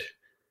 Dude.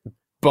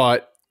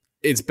 But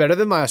it's better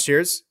than last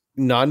year's.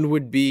 None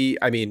would be,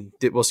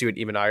 we'll see what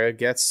Imanaga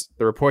gets.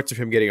 The reports of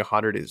him getting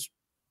 100 is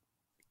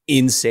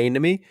insane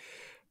to me.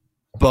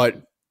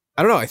 But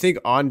I don't know. I think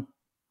on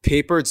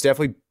paper, it's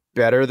definitely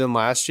better than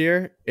last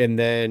year. And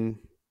then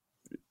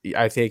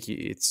I think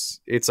it's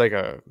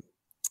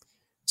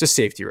a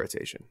safety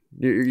rotation.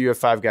 You have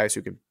 5 guys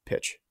who can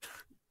pitch.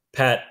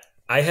 Pat,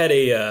 I had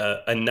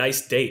a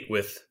nice date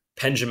with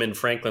Benjamin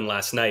Franklin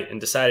last night and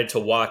decided to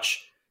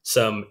watch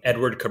some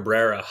Edward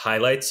Cabrera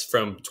highlights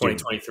from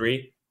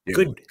 2023. Dude.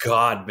 Good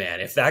God,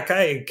 man. If that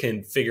guy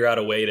can figure out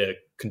a way to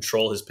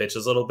control his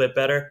pitches a little bit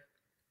better,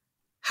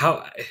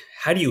 how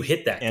do you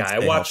hit that guy? I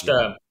watched,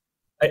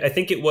 I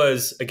think it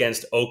was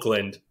against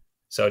Oakland.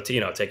 So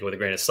to, take it with a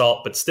grain of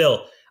salt, but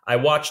still, I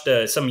watched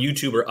some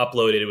YouTuber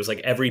uploaded. It was like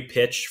every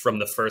pitch from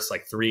the first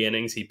 3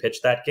 innings he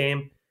pitched that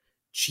game.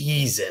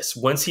 Jesus.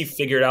 Once he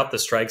figured out the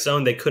strike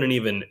zone, they couldn't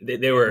even,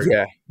 they were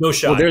no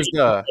shot. Well, there's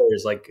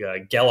players like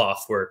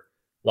Geloff were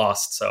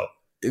lost. So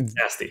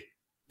nasty.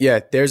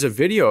 Yeah. There's a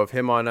video of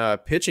him on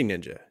Pitching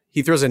Ninja.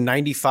 He throws a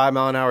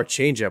 95-mile-an-hour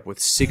changeup with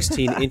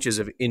 16 inches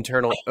of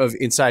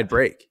inside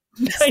break.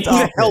 Who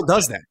the hell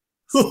does that?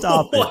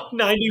 Stop it.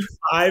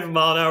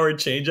 95-mile-an-hour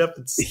changeup.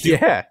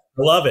 Yeah. I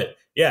love it.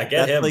 Yeah.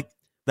 Get him.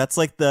 That's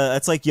like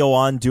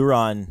Yohan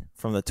Duran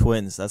from the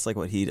Twins. That's like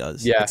what he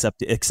does. Yeah.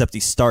 Except he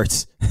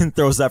starts and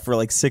throws that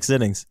for 6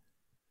 innings.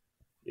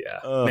 Yeah.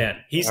 Man,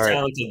 he's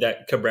talented,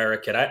 that Cabrera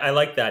kid. I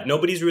like that.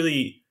 Nobody's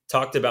really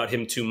talked about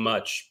him too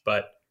much,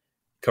 but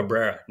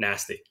Cabrera,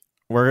 nasty.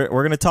 We're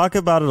going to talk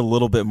about it a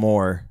little bit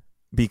more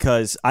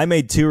because I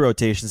made 2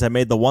 rotations. I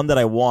made the one that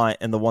I want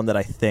and the one that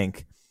I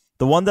think.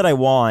 The one that I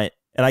want,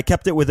 and I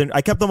kept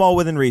them all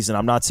within reason.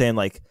 I'm not saying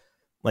they're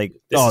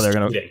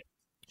going to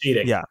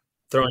cheating. Yeah.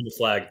 Throwing the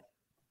flag.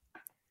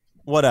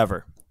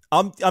 Whatever.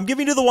 I'm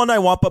giving you the one I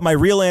want, but my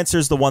real answer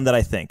is the one that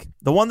I think.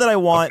 The one that I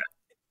want,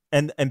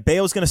 and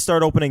Bayo's going to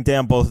start opening day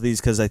on both of these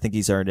because I think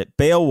he's earned it.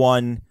 Bayo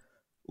 1,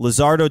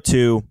 Luzardo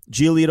 2,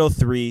 Giolito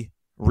 3,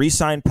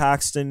 re-sign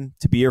Paxton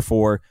to be your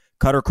 4.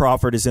 Cutter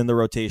Crawford is in the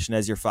rotation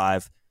as your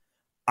 5.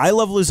 I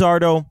love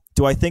Luzardo.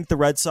 Do I think the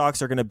Red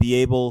Sox are going to be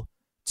able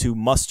to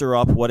muster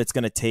up what it's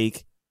going to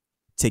take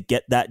to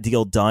get that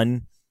deal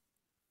done?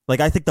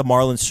 I think the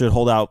Marlins should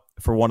hold out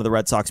for one of the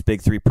Red Sox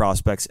big 3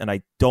 prospects, and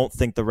I don't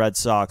think the Red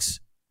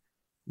Sox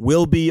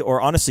will be, or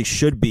honestly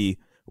should be,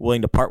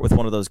 willing to part with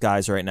one of those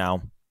guys right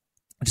now.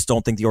 I just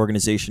don't think the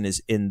organization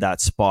is in that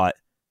spot.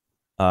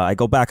 I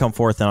go back and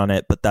forth on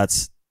it, but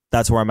that's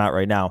where I'm at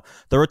right now.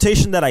 The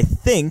rotation that I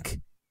think,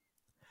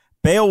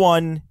 Bayo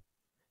 1,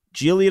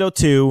 Giolito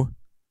 2,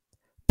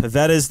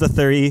 Pivetta is the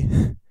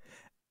 3.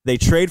 They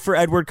trade for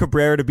Edward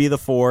Cabrera to be the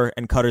 4,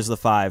 and Cutter's the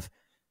 5.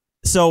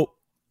 So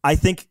I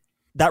think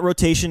that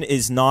rotation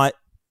is not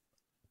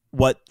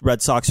what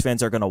Red Sox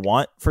fans are going to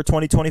want for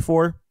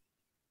 2024.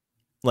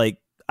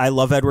 I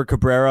love Edward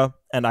Cabrera,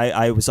 and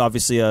I was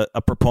obviously a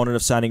proponent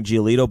of signing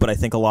Giolito, but I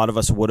think a lot of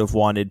us would have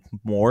wanted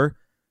more.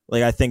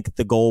 I think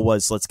the goal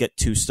was let's get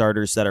 2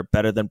 starters that are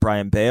better than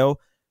Brian Bayo,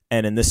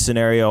 and in this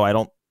scenario, I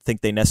don't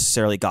think they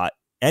necessarily got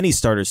any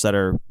starters that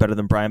are better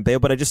than Brian Bayo,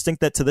 but I just think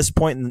that to this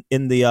point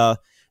in the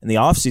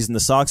offseason, the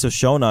Sox have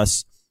shown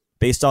us,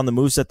 based on the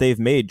moves that they've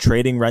made,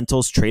 trading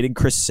rentals, trading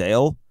Chris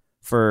Sale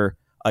for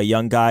a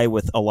young guy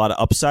with a lot of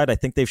upside. I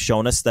think they've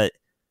shown us that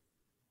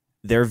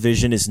their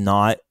vision is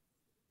not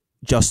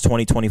just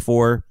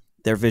 2024.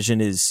 Their vision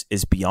is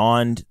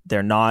beyond.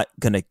 They're not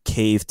going to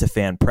cave to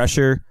fan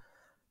pressure.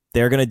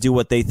 They're going to do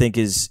what they think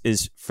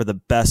is for the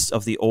best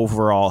of the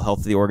overall health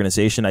of the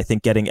organization. I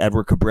think getting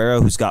Edward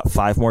Cabrera, who's got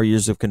 5 more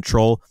years of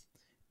control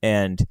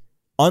and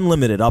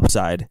unlimited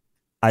upside,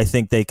 I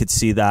think they could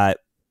see that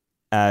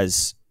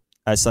as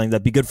something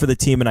that'd be good for the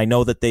team. And I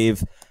know that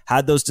they've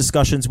had those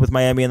discussions with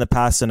Miami in the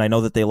past, and I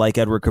know that they like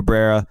Edward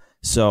Cabrera.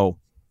 So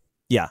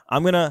yeah,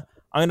 I'm gonna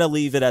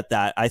leave it at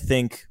that. I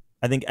think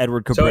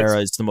Edward Cabrera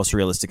is the most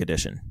realistic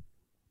addition.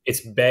 It's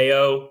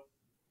Bayo,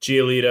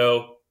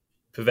 Giolito,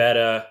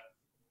 Pivetta,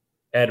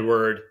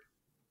 Edward,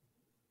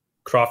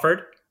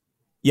 Crawford.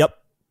 Yep.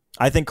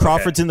 I think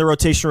Crawford's in the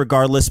rotation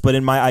regardless, but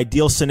in my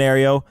ideal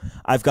scenario,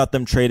 I've got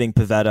them trading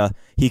Pivetta.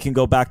 He can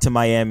go back to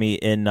Miami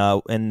in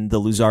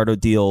the Luzardo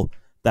deal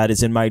that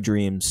is in my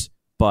dreams.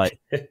 But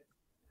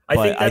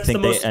I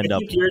think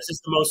yours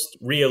is the most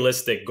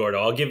realistic, Gordo.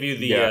 I'll give you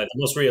the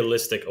most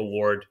realistic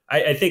award.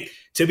 I think,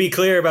 to be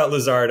clear about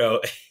Luzardo,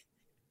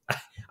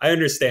 I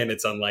understand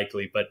it's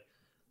unlikely, but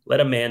let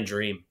a man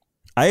dream.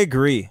 I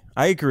agree.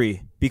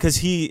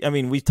 Because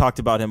we've talked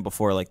about him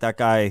before. Like, that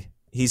guy,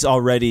 he's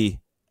already,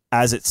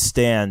 as it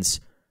stands,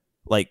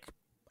 like,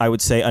 I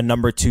would say a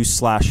number 2 /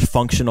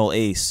 functional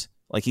ace.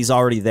 Like, he's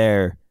already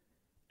there.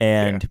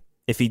 And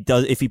if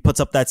he puts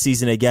up that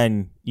season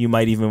again, you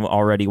might even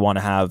already want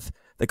to have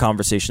the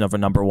conversation of a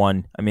number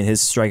 1. I mean,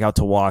 his strikeout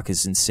to walk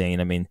is insane.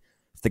 I mean,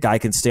 if the guy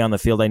can stay on the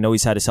field, I know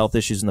he's had his health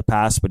issues in the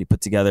past, but he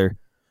put together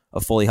a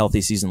fully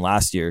healthy season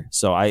last year.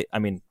 So I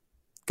mean,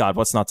 God,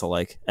 what's not to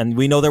like? And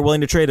we know they're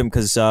willing to trade him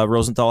because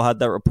Rosenthal had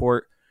that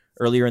report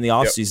earlier in the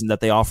offseason that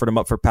they offered him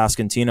up for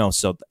Pasquantino.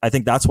 So I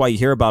think that's why you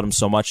hear about him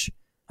so much.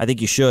 I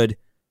think you should.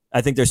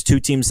 I think there's 2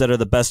 teams that are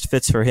the best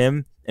fits for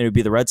him, and it would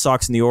be the Red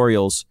Sox and the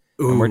Orioles.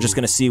 Ooh. And we're just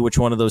going to see which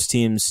one of those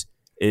teams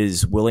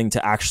is willing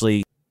to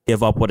actually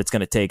give up what it's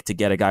going to take to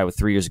get a guy with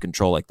 3 years of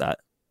control like that.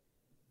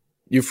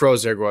 You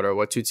froze there, Guado.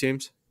 What 2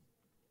 teams?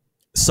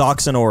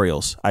 Sox and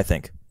Orioles, I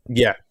think.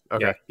 Yeah.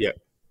 Okay. Yeah.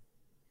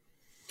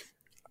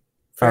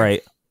 All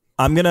right.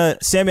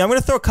 Sammy, I'm going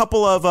to throw a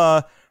couple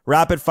of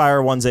rapid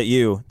fire ones at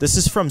you. This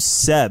is from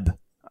Seb.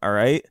 All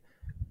right.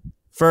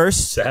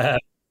 First,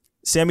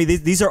 Sammy,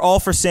 these are all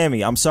for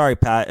Sammy. I'm sorry,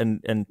 Pat,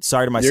 and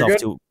sorry to myself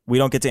too. We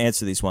don't get to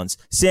answer these ones.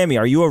 Sammy,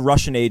 are you a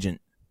Russian agent?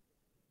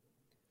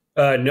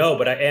 No,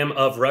 but I am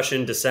of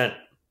Russian descent.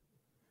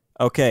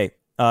 Okay.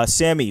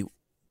 Sammy,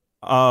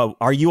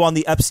 are you on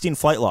the Epstein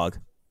flight log?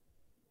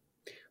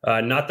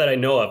 Not that I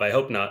know of. I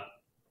hope not.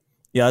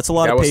 Yeah, that's a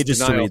lot of pages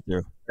to read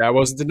through. That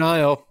wasn't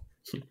denial.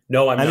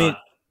 No, I'm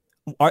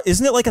not.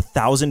 Isn't it like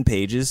 1,000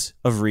 pages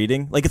of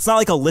reading? Like, it's not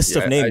like a list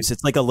of names.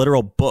 It's like a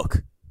literal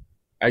book.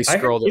 I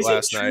scrolled it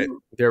last night.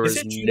 There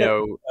was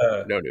no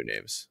new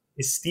names.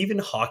 Is Stephen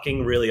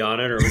Hawking really on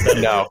it, or was that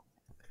no?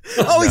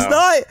 Oh, he's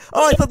not.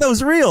 Oh, I thought that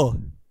was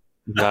real.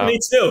 No. Me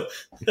too.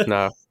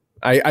 No,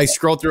 I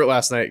scrolled through it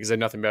last night because I had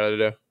nothing better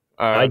to do.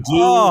 I do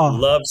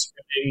love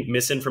spreading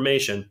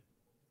misinformation.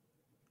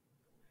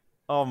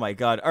 Oh my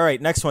God! All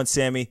right, next one,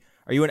 Sammy.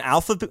 Are you an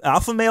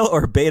alpha male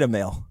or a beta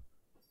male?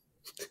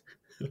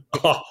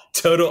 Oh,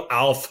 total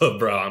alpha,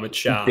 bro. I'm a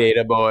child.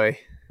 Beta boy.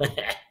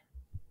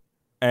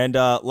 And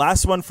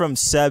last one from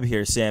Seb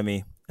here,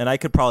 Sammy. And I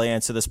could probably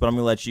answer this, but I'm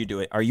going to let you do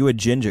it. Are you a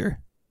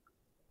ginger?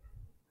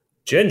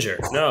 Ginger?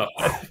 No.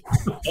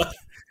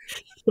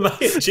 Am I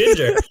a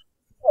ginger?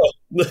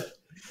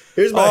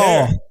 Here's my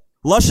hair.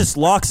 Luscious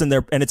locks in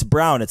there, and it's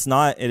brown. It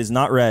is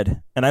not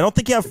red. And I don't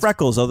think you have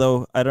freckles,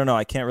 although I don't know.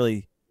 I can't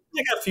really.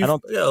 I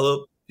got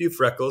a few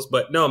freckles,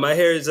 but no, my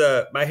hair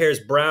is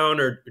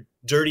brown or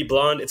dirty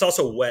blonde. It's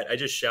also wet. I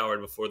just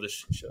showered before the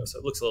show, so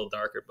it looks a little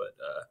darker. But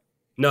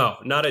no,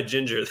 not a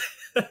ginger.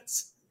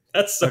 That's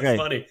so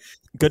funny.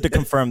 Good to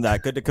confirm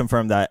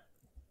that.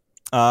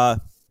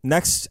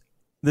 Next,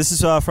 this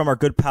is from our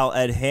good pal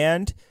Ed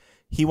Hand.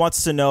 He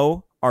wants to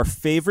know our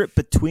favorite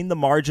between the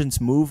margins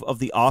move of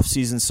the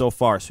offseason so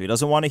far. So he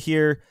doesn't want to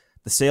hear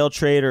the Sale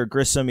trade or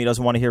Grissom. He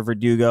doesn't want to hear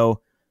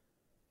Verdugo.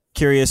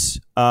 Curious.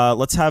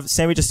 Let's have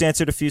Sammy just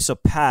answered a few. So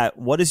Pat,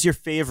 what is your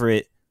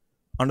favorite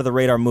under the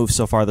radar move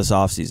so far this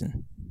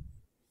offseason?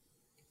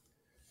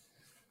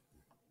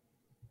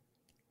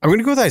 I'm going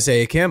to go with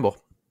Isaiah Campbell.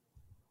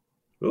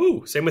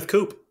 Ooh, same with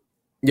Coop.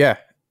 Yeah.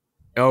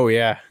 Oh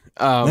yeah.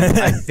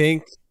 I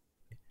think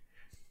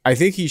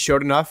he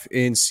showed enough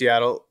in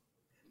Seattle.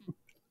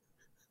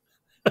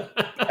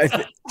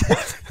 I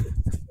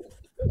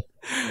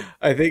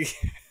think.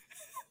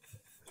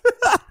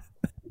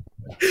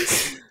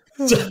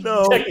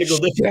 No. Technical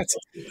difference.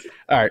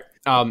 All right.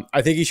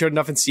 I think he showed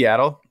enough in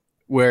Seattle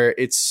where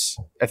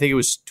I think it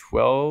was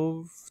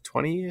 12,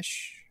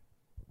 20-ish.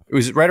 It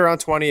was right around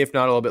 20, if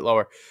not a little bit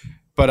lower.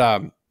 But I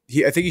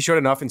think he showed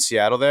enough in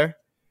Seattle there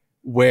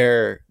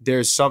where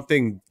there's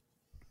something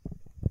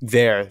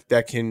there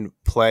that can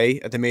play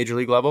at the major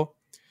league level.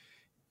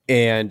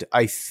 And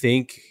I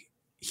think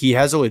he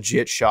has a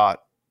legit shot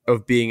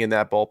of being in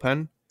that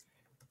bullpen.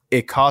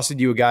 It costed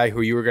you a guy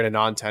who you were going to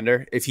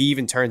non-tender. If he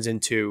even turns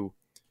into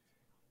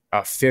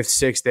a 5th,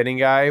 6th inning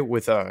guy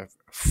with a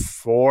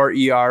 4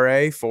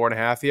 ERA,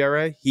 4.5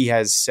 ERA, he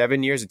has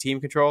 7 years of team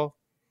control.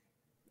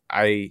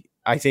 I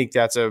think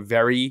that's a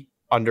very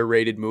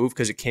underrated move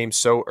because it came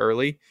so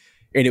early,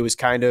 and it was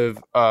kind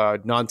of a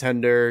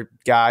non-tender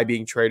guy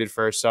being traded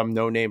for some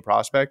no-name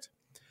prospect.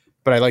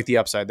 But I like the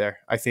upside there.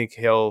 I think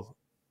he'll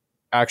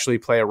actually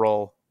play a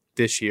role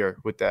this year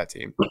with that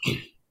team.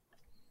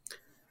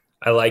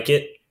 I like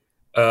it.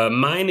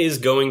 Mine is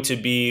going to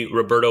be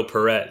Roberto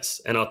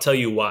Perez, and I'll tell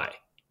you why.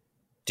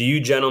 Do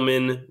you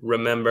gentlemen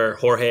remember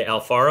Jorge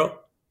Alfaro?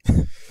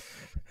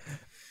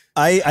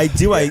 I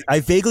do. Yeah. I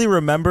vaguely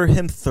remember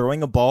him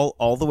throwing a ball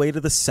all the way to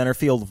the center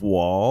field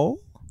wall.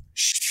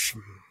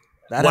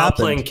 That while happened.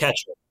 Playing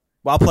catcher.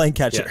 While playing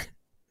catcher. Yeah.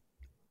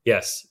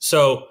 Yes.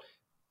 So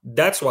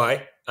that's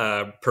why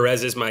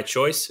Perez is my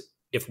choice.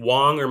 If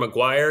Wong or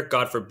Maguire,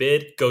 God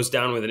forbid, goes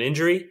down with an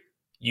injury,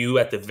 you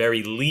at the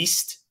very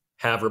least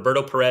have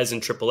Roberto Perez in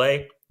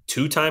AAA,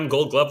 2-time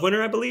Gold Glove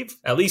winner, I believe,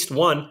 at least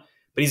one.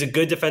 But he's a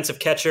good defensive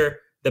catcher.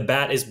 The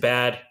bat is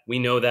bad. We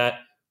know that.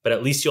 But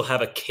at least you'll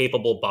have a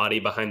capable body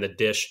behind the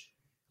dish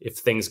if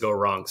things go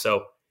wrong.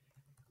 So,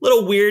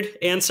 little weird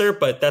answer,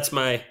 but that's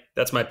my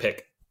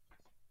pick.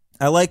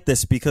 I like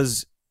this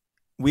because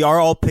we are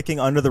all picking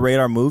under the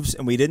radar moves,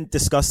 and we didn't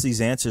discuss these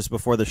answers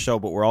before the show,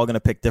 but we're all going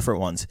to pick different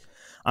ones.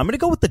 I'm going to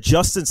go with the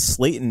Justin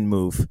Slayton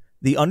move,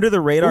 the under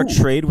the radar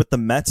trade with the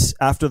Mets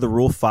after the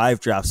Rule 5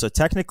 draft. So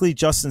technically,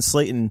 Justin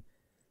Slayton,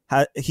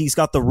 he's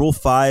got the Rule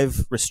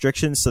 5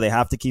 restrictions, so they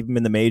have to keep him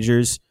in the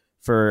majors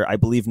for, I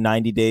believe,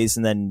 90 days,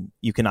 and then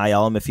you can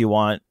IL him if you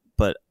want.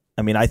 But,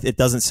 I mean, it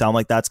doesn't sound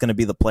like that's going to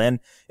be the plan.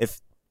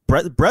 If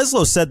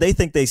Breslow said they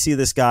think they see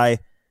this guy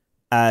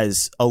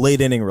as a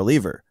late inning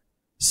reliever.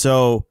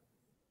 So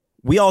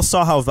we all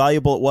saw how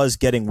valuable it was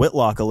getting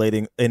Whitlock, a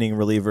late inning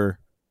reliever,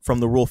 from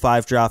the Rule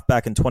 5 draft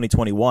back in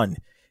 2021.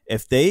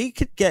 If they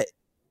could get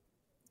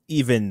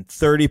even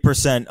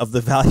 30% of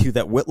the value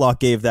that Whitlock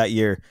gave that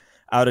year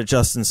out of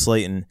Justin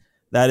Slayton,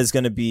 that is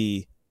going to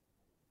be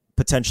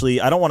potentially,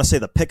 I don't want to say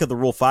the pick of the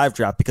Rule 5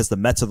 draft because the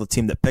Mets are the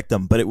team that picked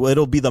him, but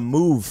it'll be the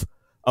move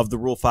of the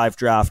Rule 5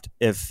 draft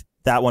if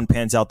that one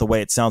pans out the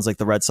way it sounds like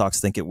the Red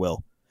Sox think it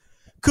will.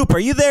 Coop, are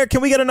you there?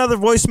 Can we get another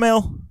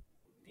voicemail?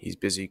 He's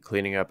busy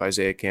cleaning up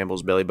Isaiah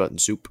Campbell's belly button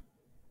soup.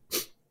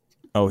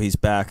 Oh, he's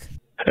back.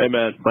 Hey,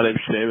 man. My name's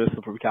Seamus.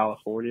 I'm from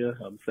California.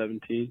 I'm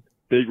 17.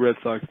 Big Red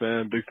Sox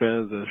fan. Big fan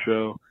of the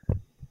show.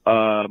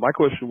 My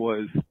question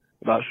was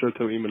about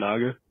Shoto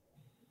Imanaga.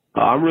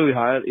 I'm really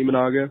high on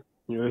Imanaga.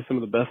 You know, he's some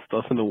of the best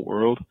stuff in the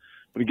world.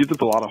 But he gives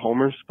up a lot of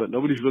homers, but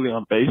nobody's really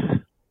on base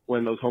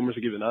when those homers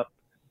are given up.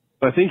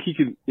 But I think he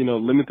could,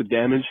 limit the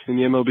damage in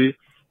the MLB.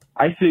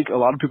 I think a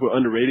lot of people are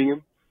underrating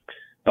him.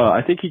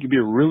 I think he could be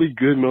a really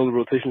good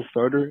middle-of-the-rotation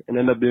starter and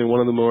end up being one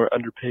of the more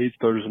underpaid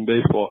starters in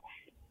baseball.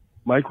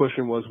 My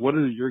question was, what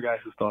are your guys'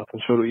 thoughts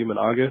on Shoto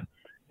Imanaga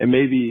and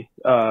maybe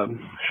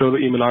Shoto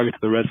Imanaga to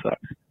the Red Sox?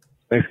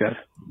 Thanks, guys.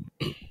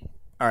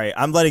 All right,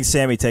 I'm letting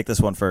Sammy take this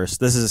one first.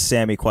 This is a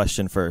Sammy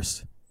question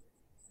first.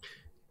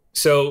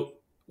 So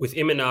with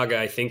Imanaga,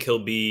 I think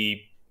he'll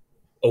be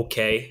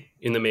okay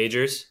in the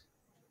majors.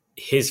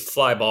 His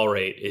fly ball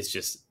rate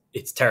is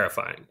it's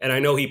terrifying. And I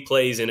know he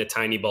plays in a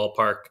tiny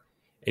ballpark,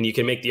 and you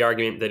can make the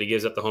argument that he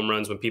gives up the home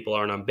runs when people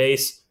aren't on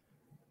base.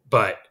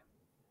 But,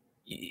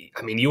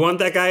 I mean, you want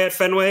that guy at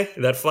Fenway,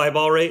 that fly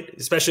ball rate,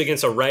 especially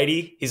against a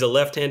righty? He's a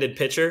left-handed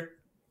pitcher.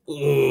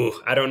 Ooh,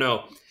 I don't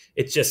know.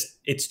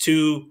 It's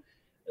too,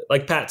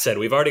 like Pat said,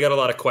 we've already got a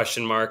lot of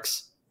question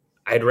marks.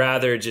 I'd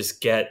rather just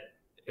get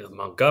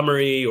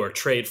Montgomery or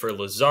trade for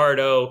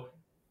Luzardo.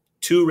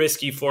 Too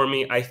risky for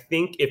me. I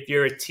think if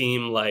you're a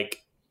team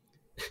like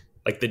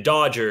the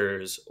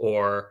Dodgers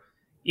or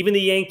even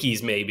the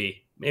Yankees,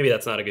 maybe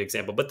that's not a good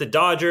example, but the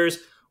Dodgers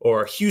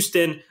or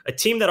Houston, a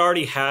team that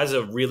already has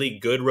a really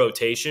good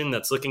rotation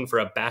that's looking for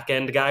a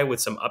back-end guy with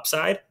some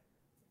upside,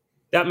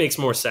 that makes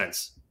more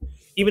sense.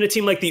 Even a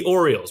team like the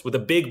Orioles with a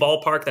big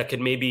ballpark that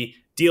could maybe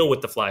deal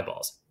with the fly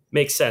balls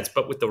makes sense.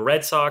 But with the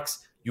Red Sox,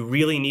 you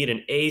really need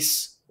an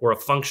ace or a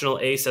functional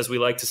ace, as we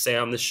like to say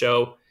on the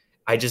show.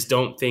 I just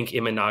don't think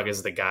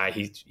Imanaga's the guy.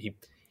 He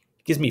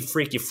gives me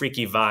freaky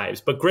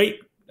vibes. But great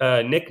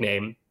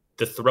nickname,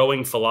 the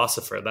throwing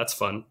philosopher. That's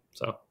fun.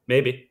 So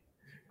maybe.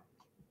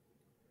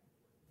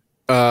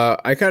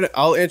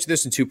 I'll answer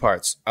this in two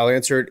parts. I'll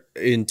answer it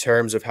in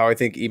terms of how I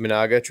think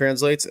Imanaga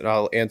translates, and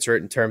I'll answer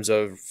it in terms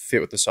of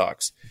fit with the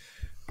Sox.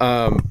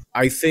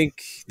 I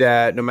think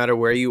that no matter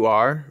where you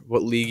are,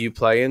 what league you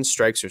play in,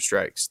 strikes are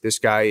strikes. This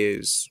guy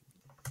is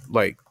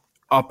like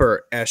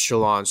upper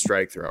echelon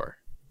strike thrower,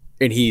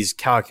 and he's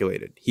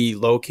calculated. He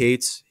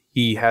locates.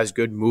 He has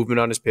good movement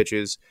on his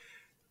pitches.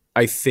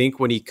 I think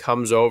when he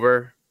comes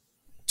over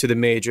to the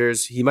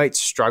majors, he might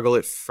struggle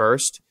at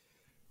first.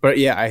 But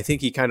yeah, I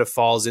think he kind of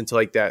falls into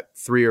like that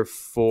 3 or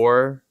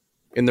 4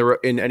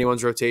 in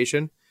anyone's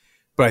rotation.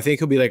 But I think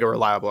he'll be like a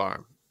reliable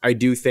arm. I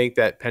do think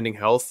that pending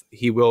health,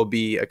 he will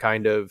be a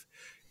kind of,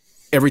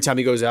 every time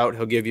he goes out,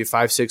 he'll give you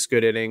 5-6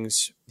 good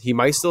innings. He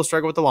might still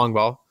struggle with the long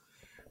ball,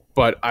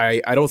 but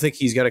I don't think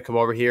he's going to come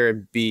over here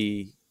and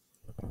be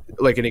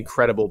like an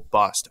incredible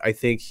bust. I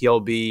think he'll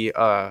be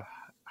a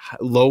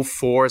low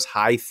 4s,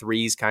 high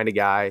 3s kind of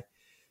guy.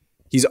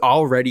 He's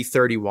already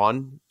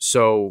 31,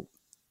 so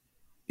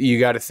you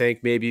got to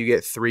think maybe you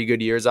get 3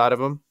 good years out of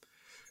him.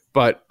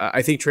 But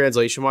I think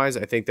translation-wise,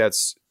 I think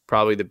that's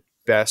probably the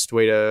best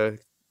way to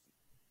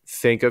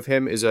think of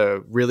him is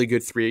a really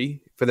good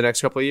 3 for the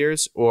next couple of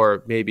years,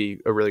 or maybe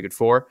a really good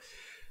 4.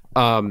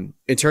 In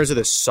terms of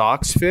the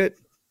Sox fit,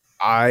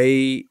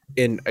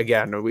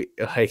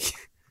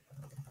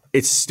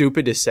 it's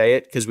stupid to say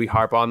it because we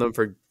harp on them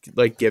for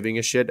like giving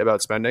a shit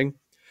about spending.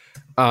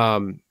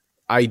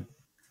 I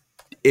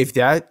if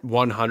that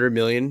 100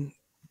 million,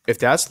 if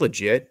that's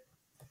legit,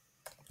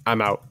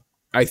 I'm out.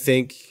 I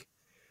think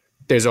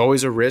there's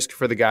always a risk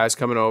for the guys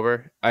coming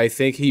over. I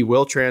think he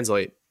will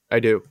translate. I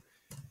do.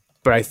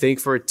 But I think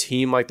for a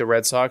team like the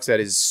Red Sox that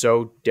is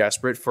so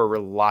desperate for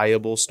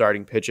reliable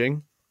starting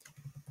pitching,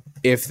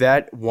 if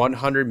that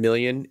 100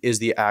 million is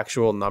the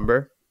actual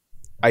number,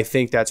 I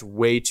think that's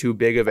way too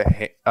big of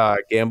a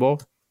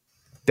gamble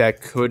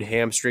that could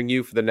hamstring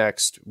you for the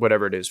next,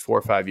 whatever it is, 4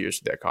 or 5 years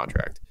of that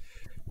contract.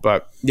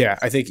 But yeah,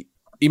 I think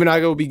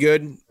Imanaga will be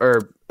good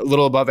or a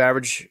little above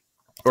average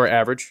or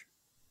average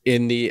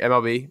in the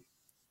MLB.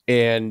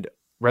 And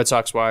Red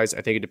Sox wise,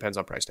 I think it depends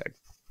on price tag.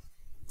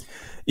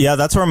 Yeah,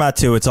 that's where I'm at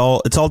too. It's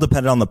all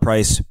dependent on the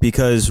price,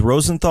 because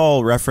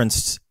Rosenthal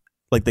referenced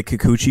like the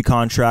Kikuchi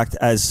contract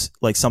as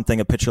like something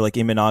a pitcher like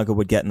Imanaga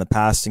would get in the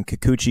past, and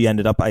Kikuchi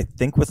ended up, I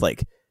think, with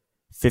like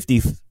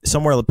 50,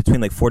 somewhere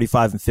between like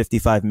 45 and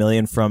 55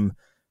 million from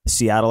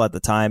Seattle at the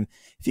time.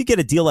 If you get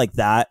a deal like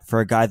that for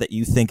a guy that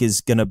you think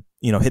is gonna,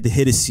 hit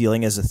his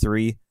ceiling as a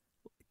 3,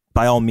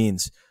 by all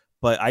means.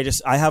 But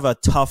I have a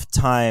tough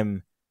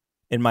time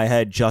in my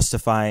head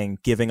justifying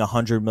giving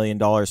 $100 million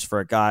for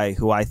a guy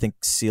who I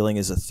think ceiling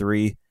is a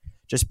 3,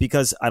 just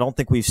because I don't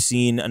think we've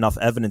seen enough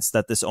evidence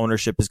that this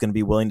ownership is going to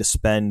be willing to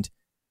spend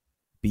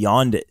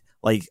beyond it.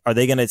 Like, are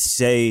they going to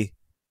say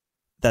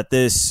that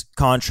this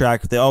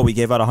contract, we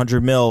gave out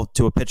 100 mil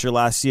to a pitcher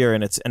last year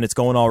and it's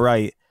going all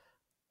right?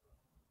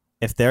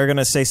 If they're going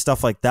to say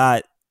stuff like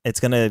that,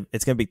 it's going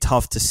to be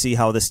tough to see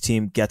how this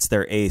team gets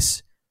their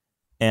ace.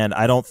 And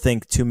I don't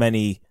think too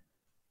many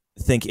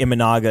think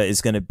Imanaga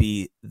is going to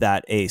be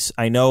that ace.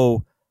 I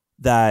know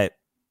that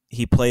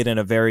he played in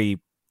a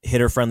very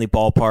hitter-friendly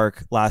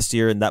ballpark last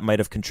year, and that might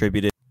have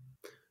contributed.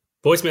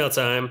 Voicemail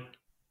time.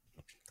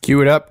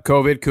 Cue it up,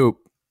 COVID Coop.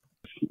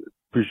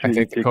 Appreciate I think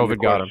you taking COVID the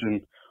got question.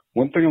 him.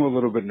 One thing I'm a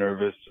little bit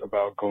nervous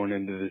about going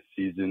into this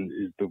season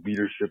is the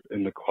leadership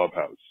in the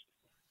clubhouse.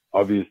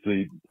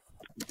 Obviously,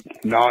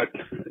 not,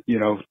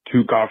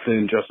 too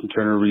confident in Justin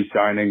Turner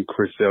re-signing,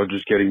 Chris Sale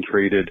just getting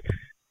traded.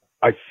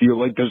 I feel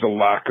like there's a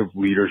lack of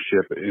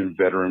leadership and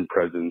veteran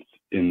presence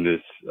in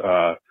this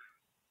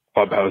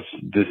clubhouse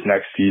this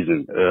next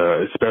season,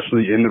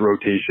 especially in the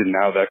rotation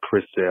now that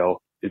Chris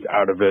Sale is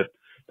out of it.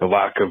 The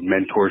lack of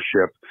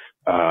mentorship,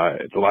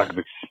 the lack of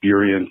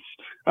experience.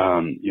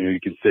 You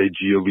can say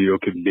Giolito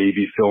could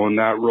maybe fill in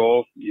that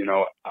role.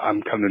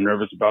 I'm kind of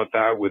nervous about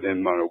that with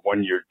him on a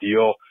 1-year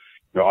deal.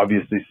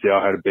 Obviously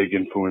Sale had a big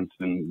influence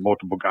in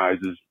multiple guys'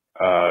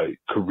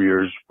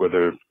 careers,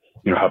 whether,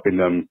 helping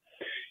them,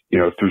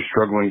 through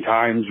struggling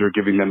times or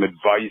giving them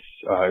advice,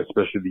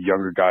 especially the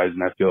younger guys.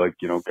 And I feel like,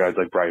 guys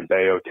like Brian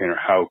Bayo, Tanner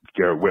Houck,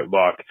 Garrett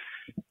Whitlock,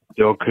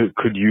 still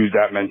could use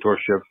that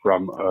mentorship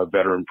from a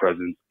veteran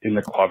presence in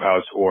the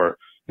clubhouse or,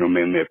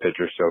 mainly a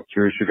pitcher. So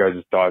curious your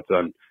guys' thoughts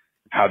on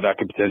how that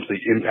could potentially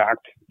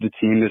impact the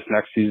team this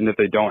next season if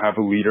they don't have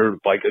a leader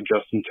like a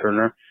Justin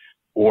Turner,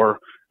 or,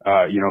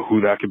 who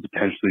that could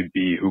potentially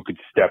be, who could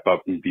step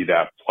up and be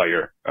that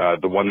player.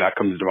 The one that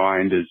comes to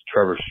mind is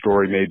Trevor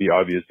Story, maybe.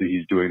 Obviously,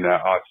 he's doing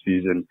that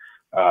off-season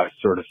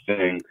sort of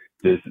thing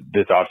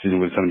this off-season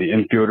with some of the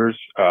infielders.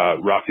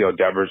 Rafael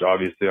Devers,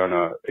 obviously, on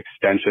a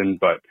extension,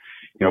 but,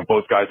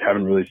 both guys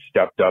haven't really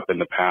stepped up in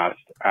the past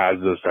as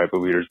those type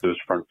of leaders, those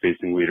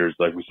front-facing leaders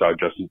like we saw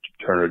Justin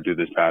Turner do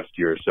this past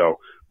year. So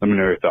let me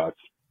know your thoughts.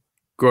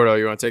 Gordo,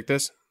 you want to take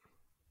this?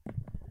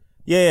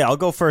 Yeah, I'll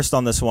go first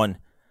on this one.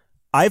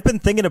 I've been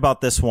thinking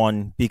about this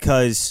one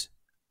because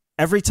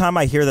every time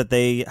I hear that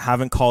they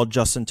haven't called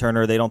Justin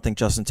Turner, they don't think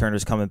Justin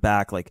Turner's coming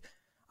back, like,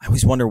 I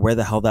always wonder where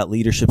the hell that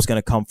leadership's going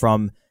to come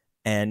from.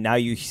 And now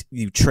you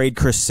trade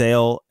Chris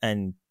Sale,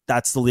 and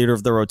that's the leader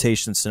of the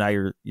rotation. So now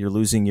you're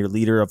losing your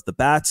leader of the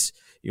bats,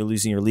 you're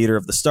losing your leader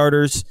of the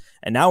starters,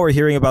 and now we're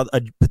hearing about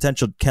a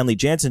potential Kenley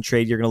Jansen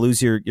trade. You're going to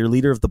lose your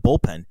leader of the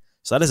bullpen.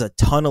 So that is a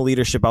ton of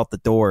leadership out the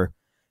door.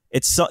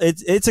 It's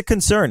a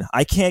concern.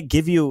 I can't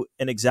give you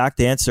an exact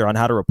answer on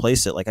how to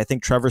replace it. Like, I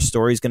think Trevor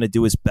Story is going to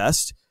do his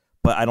best,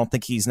 but I don't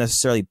think he's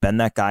necessarily been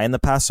that guy in the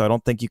past. So I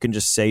don't think you can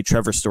just say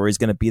Trevor Story is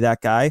going to be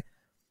that guy.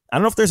 I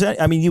don't know if there's any,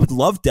 I mean, you would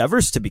love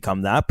Devers to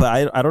become that,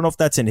 but I don't know if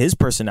that's in his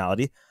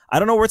personality. I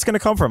don't know where it's going to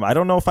come from. I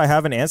don't know if I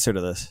have an answer to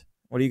this.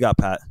 What do you got,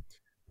 Pat?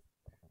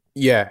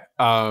 Yeah.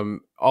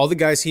 All the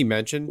guys he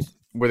mentioned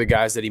were the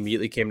guys that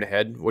immediately came to my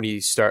head when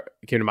he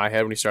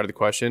started the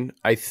question.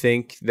 I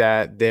think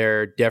that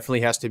there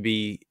definitely has to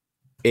be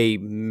a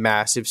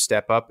massive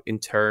step up in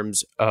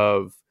terms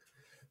of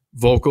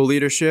vocal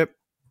leadership,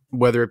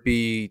 whether it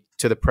be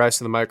to the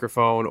press and the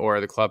microphone or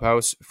the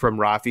clubhouse. From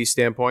Rafi's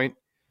standpoint,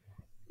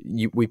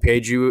 they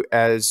paid you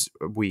as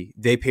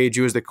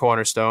the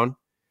cornerstone.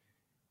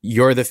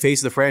 You're the face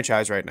of the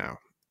franchise right now.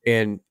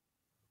 And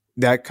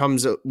that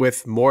comes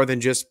with more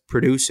than just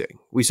producing.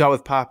 We saw it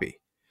with Poppy.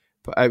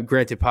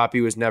 Granted, Poppy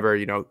was never,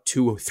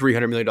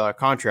 $200-300 million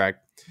contract,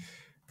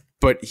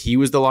 but he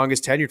was the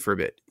longest tenured for a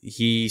bit.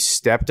 He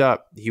stepped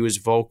up. He was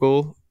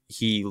vocal.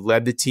 He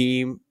led the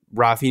team.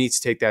 Rafi needs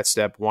to take that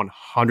step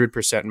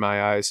 100% in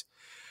my eyes.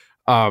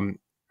 I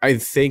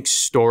think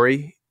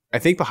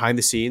behind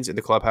the scenes in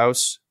the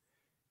clubhouse,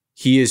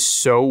 he is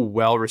so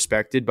well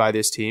respected by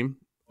this team.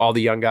 All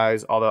the young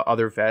guys, all the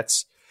other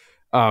vets,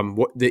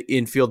 the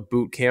infield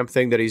boot camp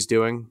thing that he's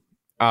doing.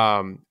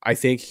 I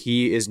think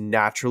he is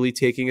naturally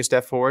taking a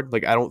step forward.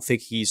 Like, I don't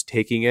think he's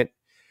taking it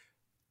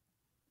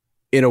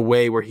in a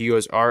way where he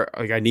goes,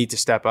 I need to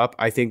step up.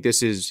 I think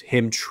this is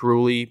him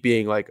truly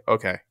being like,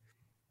 okay,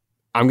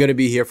 I'm going to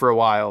be here for a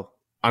while.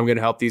 I'm going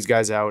to help these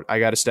guys out. I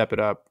got to step it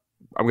up.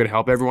 I'm going to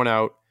help everyone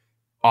out.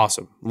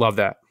 Awesome. Love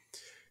that.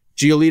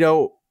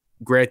 Giolito,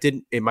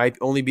 granted, it might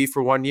only be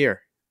for 1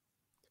 year.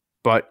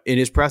 But in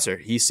his presser,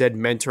 he said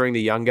mentoring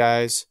the young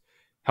guys,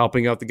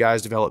 helping out the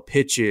guys develop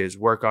pitches,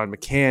 work on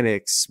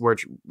mechanics, work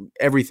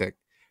everything.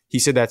 He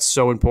said that's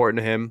so important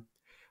to him.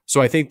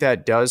 So I think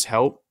that does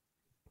help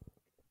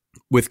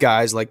with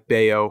guys like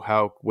Bayo,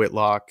 Houck,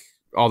 Whitlock,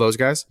 all those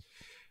guys.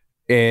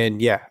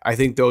 And yeah, I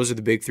think those are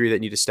the big three that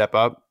need to step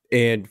up.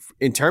 And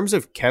in terms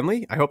of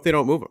Kenley, I hope they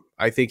don't move him.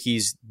 I think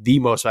he's the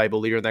most valuable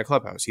leader in that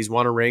clubhouse. He's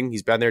won a ring.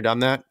 He's been there, done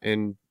that.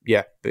 And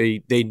yeah,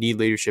 they need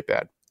leadership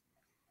bad.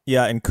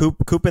 Yeah, and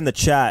Coop in the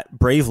chat,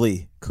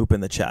 bravely Coop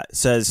in the chat,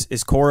 says,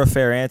 is Cora a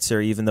fair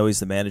answer even though he's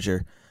the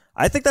manager?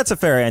 I think that's a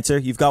fair answer.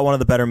 You've got one of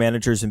the better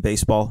managers in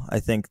baseball. I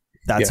think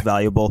that's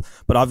valuable.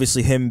 But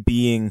obviously him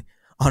being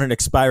on an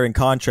expiring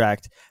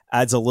contract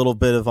adds a little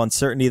bit of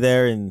uncertainty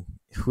there, and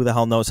who the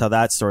hell knows how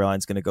that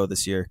storyline's going to go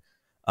this year.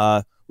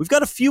 We've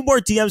got a few more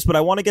DMs, but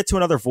I want to get to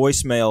another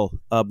voicemail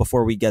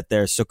before we get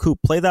there. So Coop,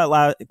 play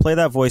that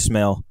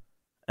voicemail,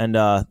 and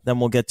then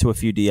we'll get to a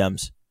few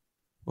DMs.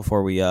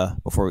 Before we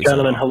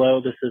Gentlemen, hello.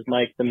 This is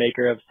Mike, the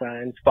maker of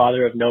signs,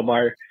 father of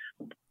Nomar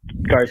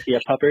Garcia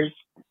puppers.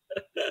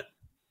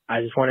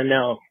 I just want to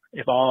know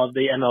if all of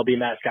the MLB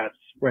mascots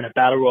were in a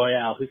battle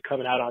royale, who's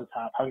coming out on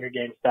top, Hunger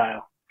Games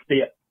style.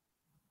 See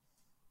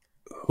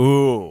ya.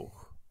 Ooh.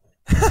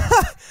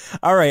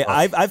 All right,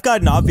 I've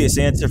got an obvious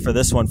answer for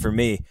this one for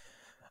me.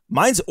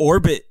 Mine's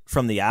Orbit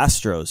from the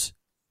Astros.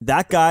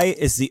 That guy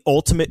is the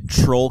ultimate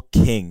troll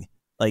king.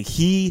 Like,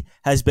 he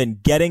has been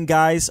getting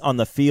guys on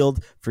the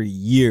field for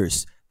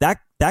years.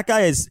 That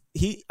guy is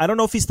I don't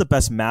know if he's the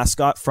best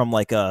mascot from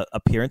like a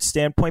appearance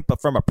standpoint,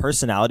 but from a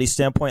personality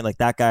standpoint, like,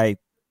 that guy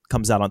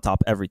comes out on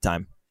top every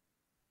time.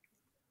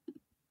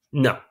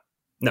 No.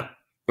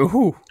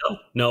 Ooh.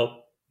 No.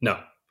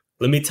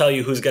 Let me tell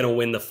you who's going to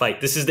win the fight.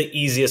 This is the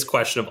easiest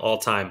question of all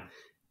time.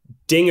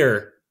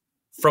 Dinger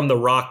from the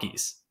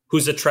Rockies,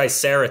 who's a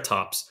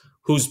Triceratops,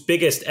 whose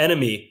biggest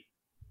enemy,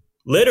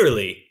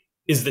 literally,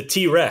 is the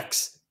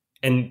T-Rex.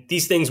 And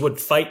these things would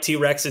fight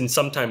T-Rex and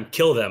sometimes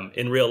kill them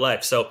in real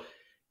life. So,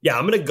 yeah,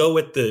 I'm going to go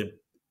with the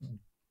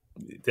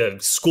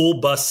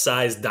school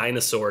bus-sized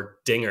dinosaur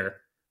Dinger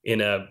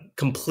in a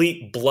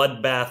complete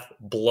bloodbath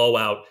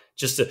blowout.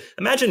 Just to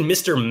imagine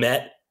Mr.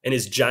 Met and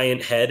his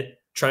giant head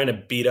trying to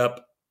beat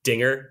up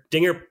Dinger.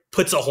 Dinger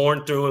puts a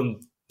horn through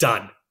him,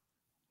 done,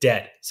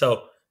 dead.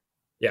 So,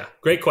 yeah,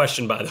 great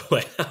question, by the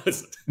way.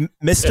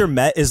 Mr.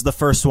 Met is the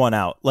first one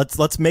out.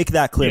 Let's make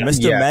that clear. Yeah,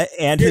 Mr. Met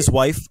and his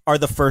wife are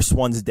the first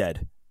ones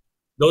dead.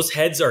 Those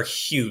heads are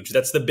huge.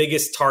 That's the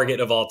biggest target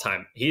of all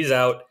time. He's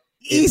out.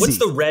 Easy. What's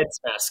the Reds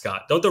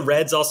mascot? Don't the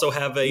Reds also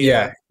have a?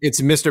 Yeah,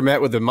 it's Mr.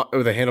 Met with a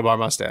handlebar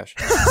mustache.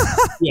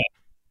 Yeah,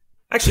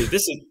 actually,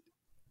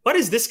 why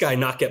does this guy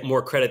not get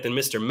more credit than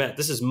Mr. Met?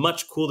 This is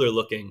much cooler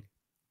looking.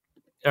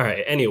 All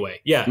right.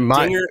 Anyway, yeah,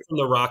 Dinger from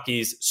the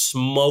Rockies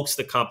smokes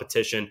the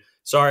competition.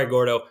 Sorry,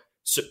 Gordo.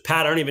 So,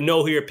 Pat, I don't even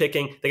know who you're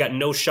picking. They got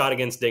no shot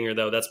against Dinger,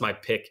 though. That's my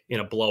pick in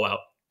a blowout.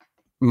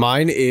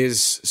 Mine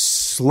is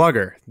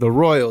Slugger, the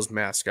Royals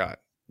mascot.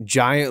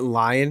 Giant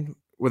lion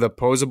with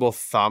opposable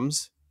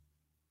thumbs.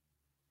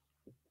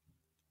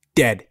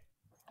 Dead.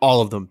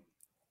 All of them.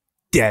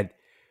 Dead.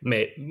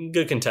 Mate,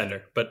 good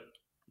contender, but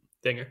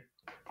Dinger.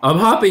 I'm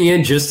hopping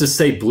in just to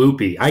say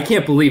Bloopy. I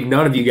can't believe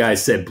none of you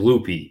guys said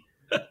Bloopy.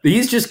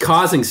 He's just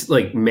causing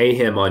like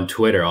mayhem on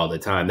Twitter all the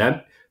time.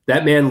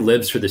 That man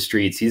lives for the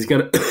streets. He's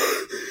gonna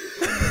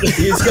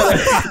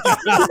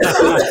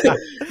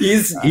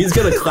he's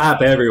gonna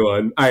clap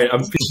everyone. All right,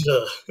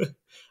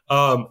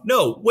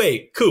 no,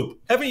 wait, Coop.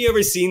 Haven't you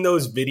ever seen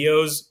those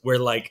videos where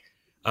like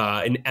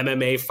an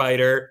MMA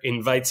fighter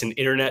invites an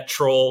internet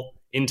troll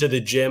into the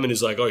gym and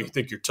is like, "Oh, you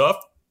think you're tough?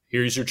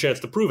 Here's your chance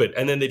to prove it."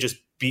 And then they just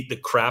beat the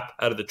crap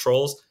out of the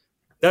trolls.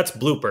 That's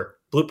Blooper.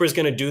 Blooper's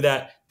gonna do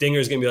that.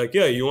 Dinger's gonna be like,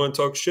 "Yeah, you want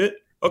to talk shit?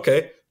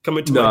 Okay."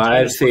 No, I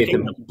have faith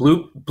in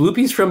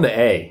Bloopy's from the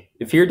A.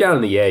 If you're down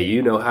in the A,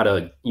 you know how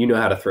to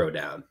throw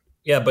down.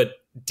 Yeah, but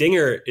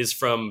Dinger is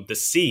from the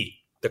C,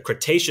 the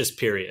Cretaceous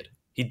period.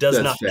 He does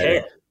not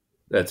care.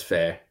 That's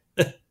fair.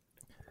 All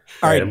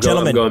right,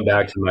 gentlemen, I'm going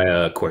back to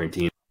my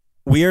quarantine.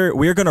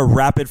 We're going to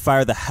rapid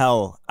fire the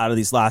hell out of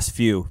these last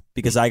few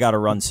because I got to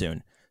run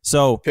soon.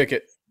 So pick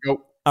it.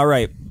 Go. All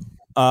right.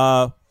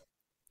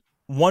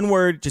 One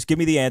word, just give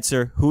me the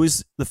answer. Who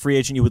is the free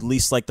agent you would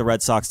least like the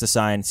Red Sox to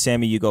sign?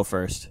 Sammy, you go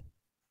first.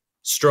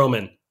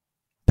 Stroman.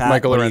 Pat,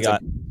 Michael Lorenzen.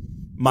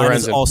 Mine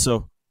is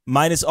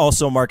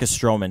also Marcus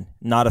Stroman.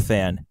 Not a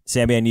fan.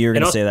 Sammy, I knew you were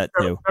going to say that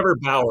too. Trevor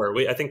Bauer.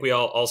 I think we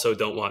all also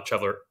don't want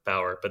Trevor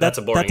Bauer, but that's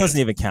a boring. That doesn't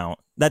even count.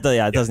 It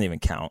doesn't even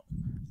count.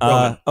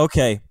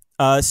 Okay.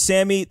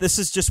 Sammy, this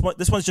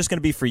one's just going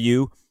to be for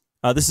you.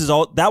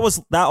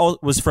 That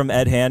was from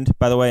Ed Hand,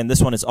 by the way, and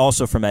this one is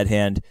also from Ed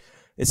Hand.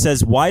 It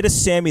says, why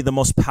does Sammy, the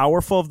most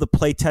powerful of the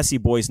Play Tessie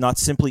boys, not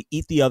simply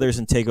eat the others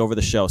and take over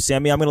the show?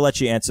 Sammy, I'm going to let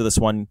you answer this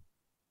one.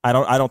 I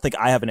don't think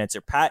I have an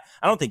answer. Pat,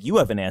 I don't think you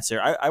have an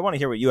answer. I want to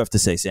hear what you have to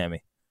say,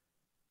 Sammy.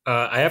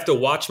 I have to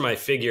watch my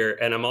figure,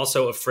 and I'm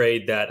also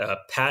afraid that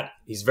Pat,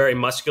 he's very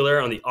muscular.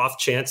 On the off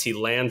chance he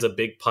lands a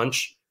big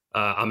punch,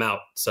 I'm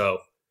out. So,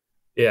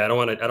 yeah, I don't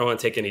want to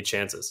take any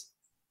chances.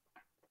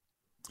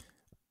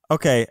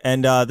 Okay,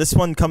 and this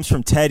one comes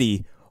from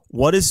Teddy.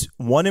 What is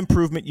one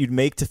improvement you'd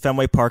make to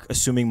Fenway Park,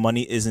 assuming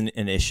money isn't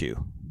an issue?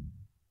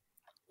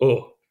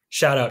 Oh,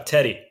 shout out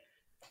Teddy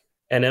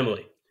and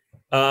Emily.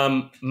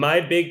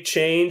 My big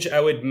change I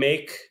would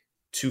make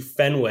to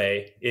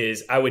Fenway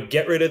is I would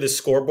get rid of the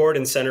scoreboard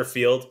in center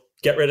field,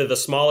 get rid of the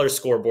smaller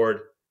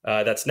scoreboard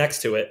that's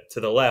next to it to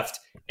the left,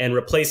 and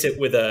replace it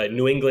with a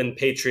New England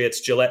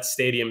Patriots Gillette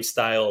Stadium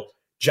style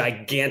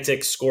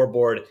gigantic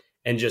scoreboard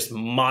and just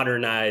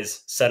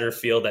modernize center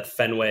field at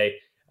Fenway.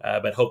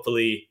 But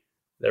hopefully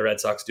the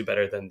Red Sox do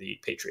better than the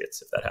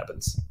Patriots if that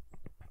happens.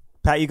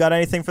 Pat, you got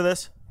anything for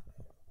this?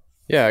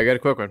 Yeah, I got a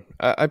quick one.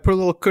 I put a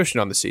little cushion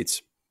on the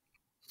seats.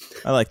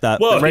 I like that.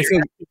 Whoa,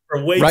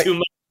 for way too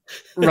much.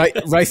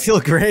 right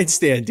field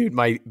grandstand, dude.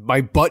 My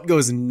butt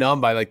goes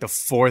numb by like the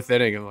fourth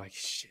inning. I'm like,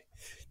 shit.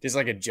 Just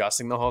like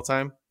adjusting the whole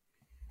time.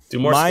 Do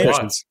more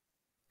squats.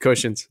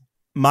 Cushions.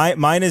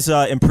 Mine is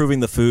improving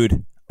the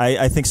food.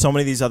 I think so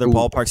many of these other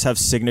ballparks have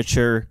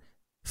signature.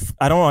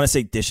 I don't want to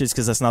say dishes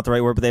because that's not the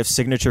right word, but they have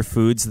signature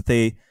foods that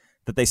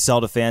they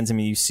sell to fans. I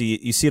mean, you see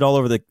it all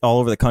over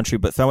the country.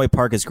 But Fenway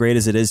Park, as great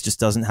as it is, just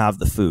doesn't have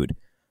the food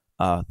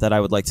that I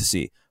would like to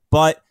see.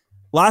 But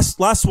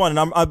last one,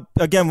 and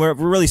again, we're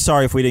really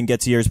sorry if we didn't get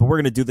to yours, but we're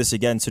going to do this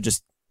again. So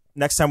just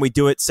next time we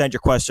do it, send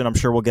your question. I'm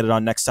sure we'll get it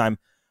on next time.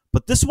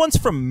 But this one's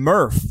from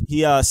Murph.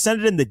 He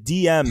sent it in the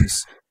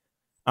DMs.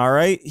 All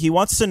right. He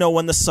wants to know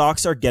when the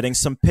Sox are getting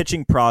some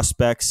pitching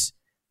prospects.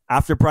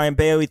 After Brian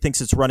Bayo, he thinks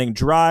it's running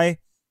dry.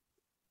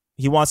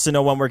 He wants to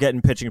know when we're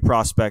getting pitching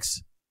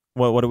prospects.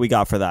 What do we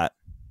got for that?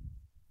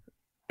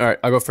 All right,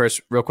 I'll go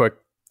first real quick.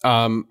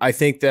 I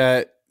think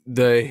that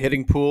the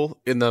hitting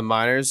pool in the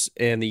minors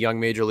and the young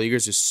major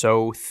leaguers is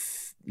so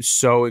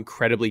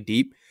incredibly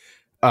deep.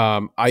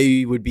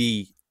 I would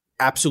be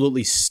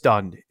absolutely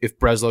stunned if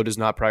Breslow does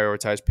not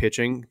prioritize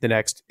pitching the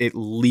next at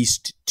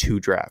least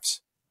 2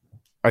 drafts.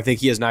 I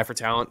think he has an eye for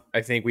talent.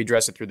 I think we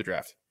address it through the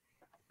draft.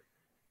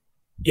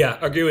 Yeah,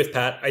 I agree with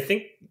Pat. I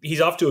think he's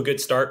off to a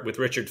good start with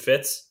Richard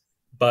Fitz,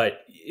 but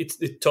it's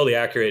totally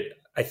accurate.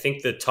 I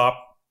think the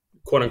top,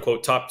 quote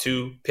unquote, top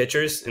 2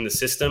 pitchers in the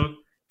system,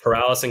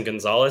 Perales and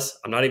Gonzalez,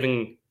 I'm not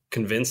even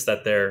convinced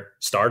that they're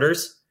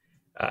starters.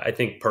 I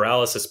think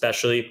Perales,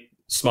 especially,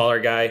 smaller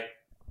guy,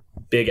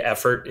 big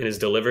effort in his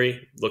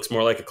delivery, looks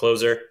more like a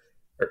closer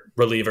or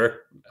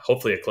reliever,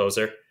 hopefully a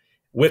closer.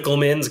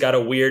 Wickelman's got a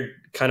weird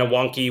kind of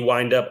wonky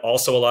windup,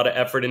 also a lot of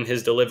effort in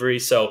his delivery.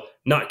 So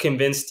not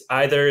convinced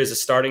either is a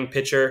starting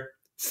pitcher.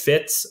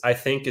 Fitz, I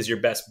think, is your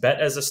best bet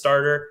as a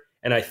starter.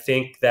 And I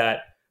think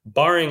that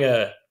barring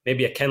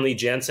maybe a Kenley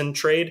Jansen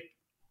trade,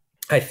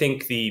 I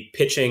think the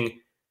pitching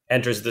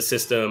enters the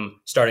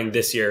system starting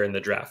this year in the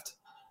draft.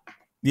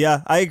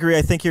 Yeah, I agree.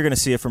 I think you're going to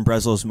see it from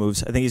Breslow's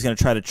moves. I think he's going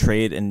to try to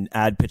trade and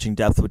add pitching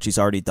depth, which he's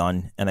already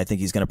done. And I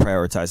think he's going to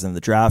prioritize in the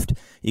draft.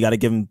 You got to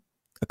give him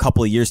a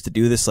couple of years to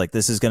do this. Like,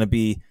 this is going to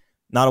be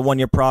not a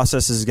 1-year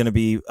process. This is going to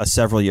be a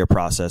several-year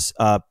process.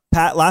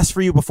 Pat, last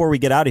for you before we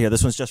get out of here.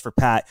 This one's just for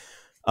Pat.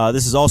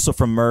 This is also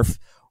from Murph.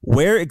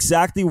 Where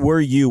exactly were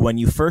you when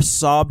you first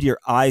sobbed your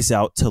eyes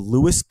out to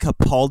Louis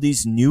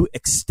Capaldi's new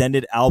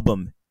extended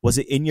album? Was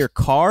it in your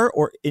car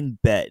or in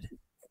bed?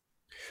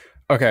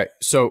 Okay,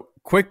 so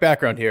quick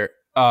background here.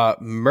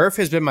 Murph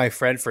has been my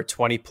friend for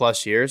 20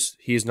 plus years.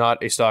 He's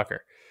not a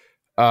stalker.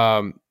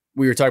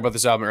 We were talking about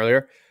this album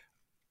earlier.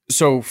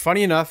 So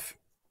funny enough,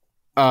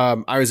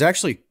 I was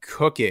actually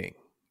cooking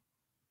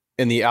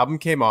and the album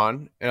came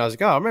on and I was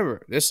like, oh, I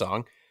remember this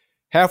song.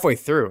 Halfway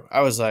through,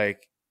 I was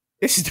like,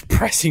 this is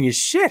depressing as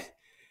shit.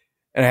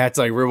 And I had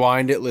to like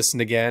rewind it,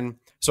 listen again.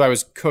 So I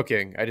was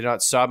cooking. I did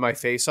not sob my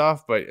face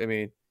off, but I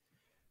mean,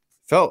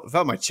 felt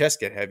my chest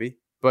get heavy.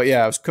 But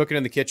yeah, I was cooking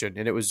in the kitchen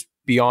and it was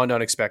beyond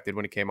unexpected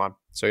when it came on.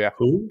 So yeah.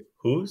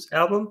 Whose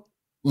album?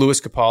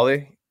 Louis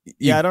Capaldi.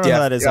 Yeah, I don't know who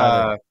that is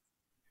either.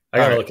 I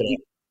gotta look it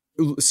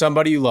up.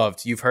 Somebody You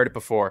Loved. You've heard it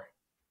before.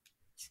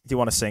 Do you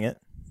want to sing it?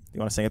 Do you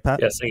want to sing it, Pat?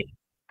 Yeah, sing it.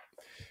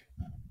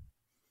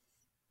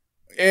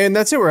 And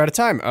that's it. We're out of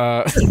time.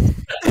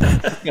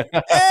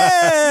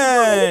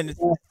 And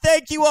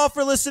thank you all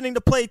for listening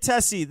to Play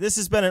Tessie. This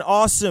has been an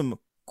awesome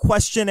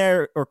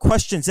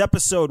questions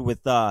episode with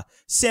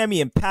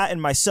Sammy and Pat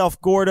and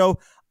myself, Gordo.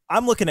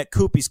 I'm looking at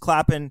Coop. He's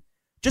clapping.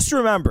 Just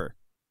remember,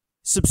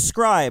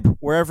 subscribe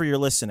wherever you're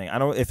listening. I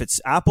don't know if it's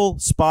Apple,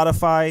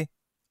 Spotify,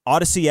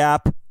 Odyssey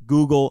app,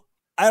 Google.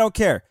 I don't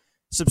care.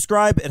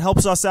 Subscribe. It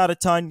helps us out a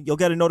ton. You'll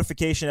get a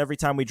notification every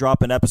time we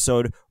drop an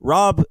episode.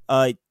 Rob,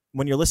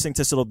 when you're listening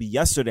to this, it'll be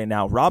yesterday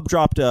now. Rob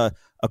dropped a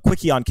a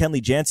quickie on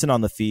Kenley Jansen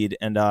on the feed,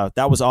 and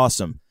that was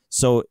awesome.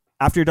 So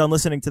after you're done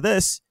listening to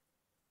this,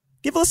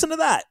 give a listen to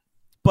that.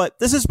 But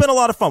this has been a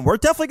lot of fun. We're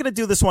definitely going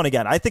to do this one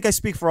again. I think I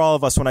speak for all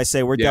of us when I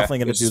say we're definitely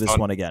going to do this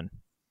one again.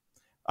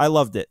 I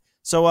loved it.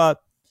 So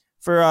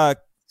for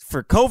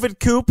COVID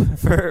Coop,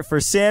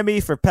 for Sammy,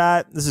 for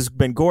Pat, this has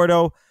been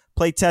Gordo.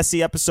 Play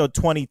Tessie, episode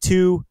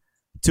 22.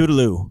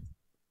 Toodaloo.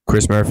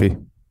 Chris Murphy.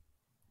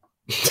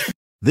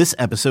 This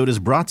episode is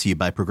brought to you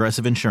by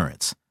Progressive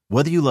Insurance.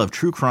 Whether you love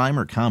true crime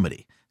or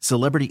comedy,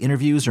 celebrity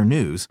interviews or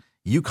news,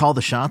 you call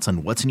the shots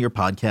on what's in your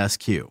podcast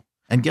queue.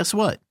 And guess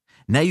what?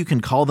 Now you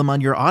can call them on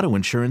your auto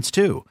insurance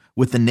too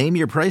with the Name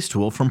Your Price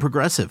tool from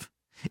Progressive.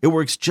 It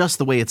works just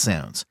the way it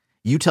sounds.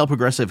 You tell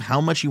Progressive how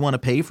much you want to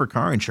pay for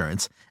car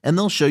insurance, and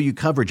they'll show you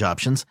coverage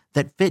options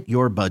that fit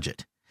your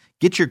budget.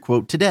 Get your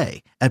quote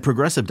today at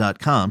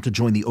Progressive.com to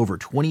join the over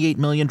 28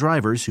 million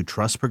drivers who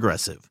trust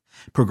Progressive.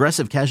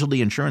 Progressive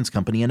Casualty Insurance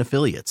Company and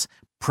Affiliates.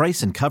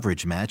 Price and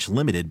coverage match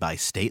limited by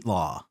state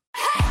law.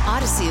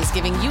 Odyssey is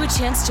giving you a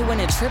chance to win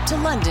a trip to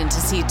London to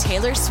see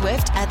Taylor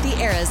Swift at the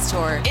Eras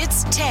Tour.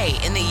 It's Tay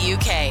in the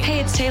UK.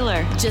 Hey, it's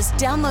Taylor. Just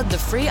download the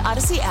free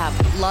Odyssey app,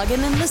 log in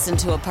and listen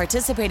to a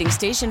participating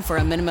station for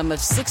a minimum of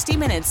 60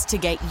 minutes to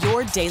get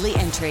your daily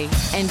entry.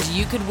 And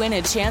you could win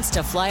a chance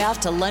to fly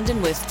off to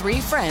London with 3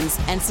 friends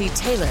and see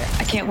Taylor.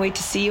 I can't wait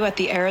to see you at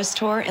the Eras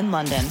Tour in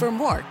London. For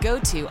more, go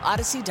to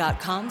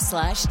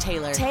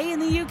odyssey.com/Taylor. Tay in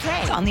the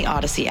UK. It's on the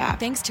Odyssey app.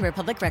 Thanks to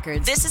Republic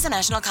Records. This is a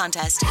national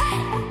contest.